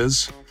Venmo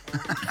is...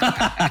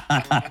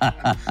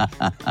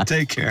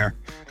 Take care.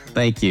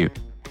 Thank you.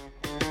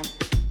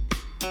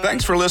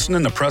 Thanks for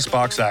listening to Press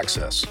Box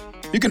Access.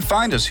 You can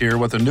find us here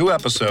with a new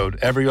episode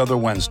every other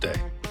Wednesday.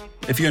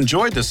 If you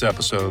enjoyed this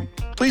episode,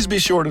 please be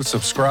sure to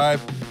subscribe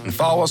and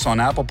follow us on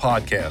Apple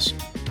Podcasts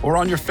or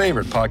on your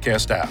favorite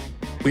podcast app.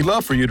 We'd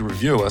love for you to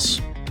review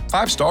us.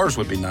 5 stars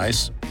would be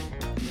nice.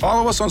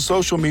 Follow us on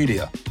social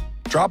media.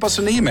 Drop us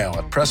an email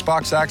at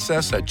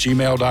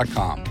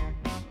pressboxaccess@gmail.com.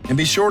 And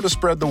be sure to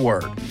spread the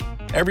word.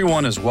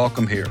 Everyone is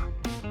welcome here.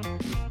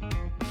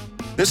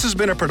 This has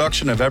been a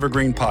production of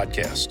Evergreen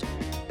Podcast.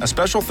 A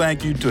special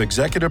thank you to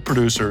executive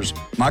producers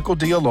Michael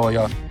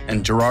D'Aloia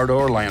and Gerardo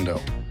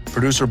Orlando.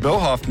 producer Bill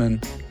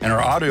Huffman, and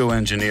our audio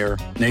engineer,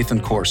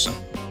 Nathan Corson.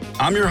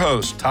 I'm your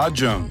host, Todd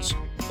Jones.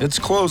 It's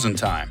closing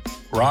time.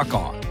 Rock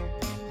on.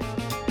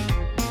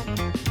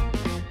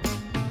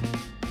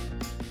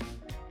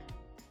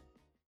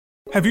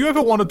 Have you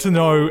ever wanted to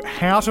know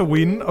how to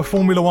win a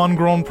Formula One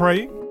Grand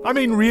Prix? I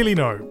mean, really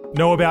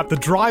know about the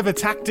driver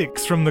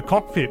tactics from the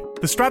cockpit,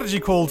 the strategy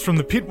calls from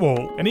the pit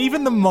wall, and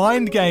even the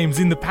mind games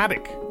in the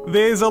paddock.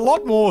 There's a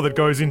lot more that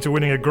goes into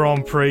winning a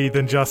Grand Prix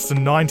than just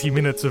 90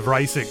 minutes of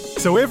racing.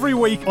 So every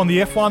week on the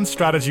F1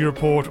 Strategy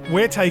Report,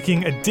 we're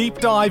taking a deep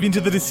dive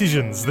into the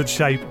decisions that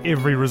shape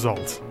every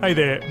result. Hey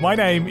there, my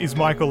name is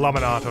Michael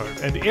Laminato,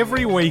 and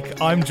every week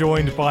I'm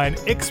joined by an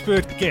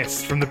expert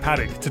guest from the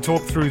paddock to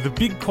talk through the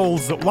big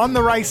calls that won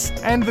the race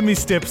and the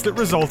missteps that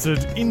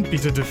resulted in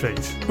bitter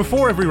defeat.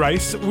 Before every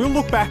race, we'll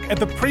look back at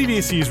the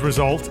previous year's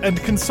result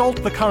and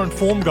consult the current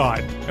form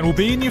guide, and we'll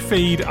be in your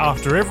feed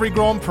after every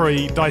Grand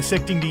Prix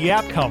dissecting the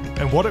outcome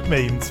and what it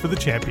means for the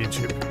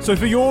championship. So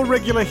for your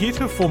regular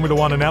hit of Formula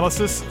One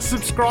analysis,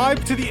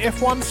 subscribe to the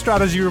F1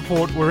 Strategy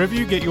Report wherever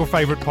you get your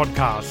favourite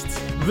podcasts.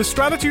 The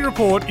Strategy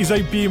Report is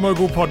a Beer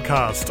Mogul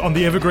podcast on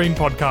the Evergreen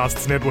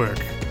Podcasts Network.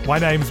 My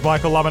name's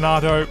Michael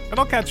Laminato, and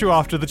I'll catch you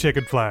after the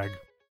checkered flag.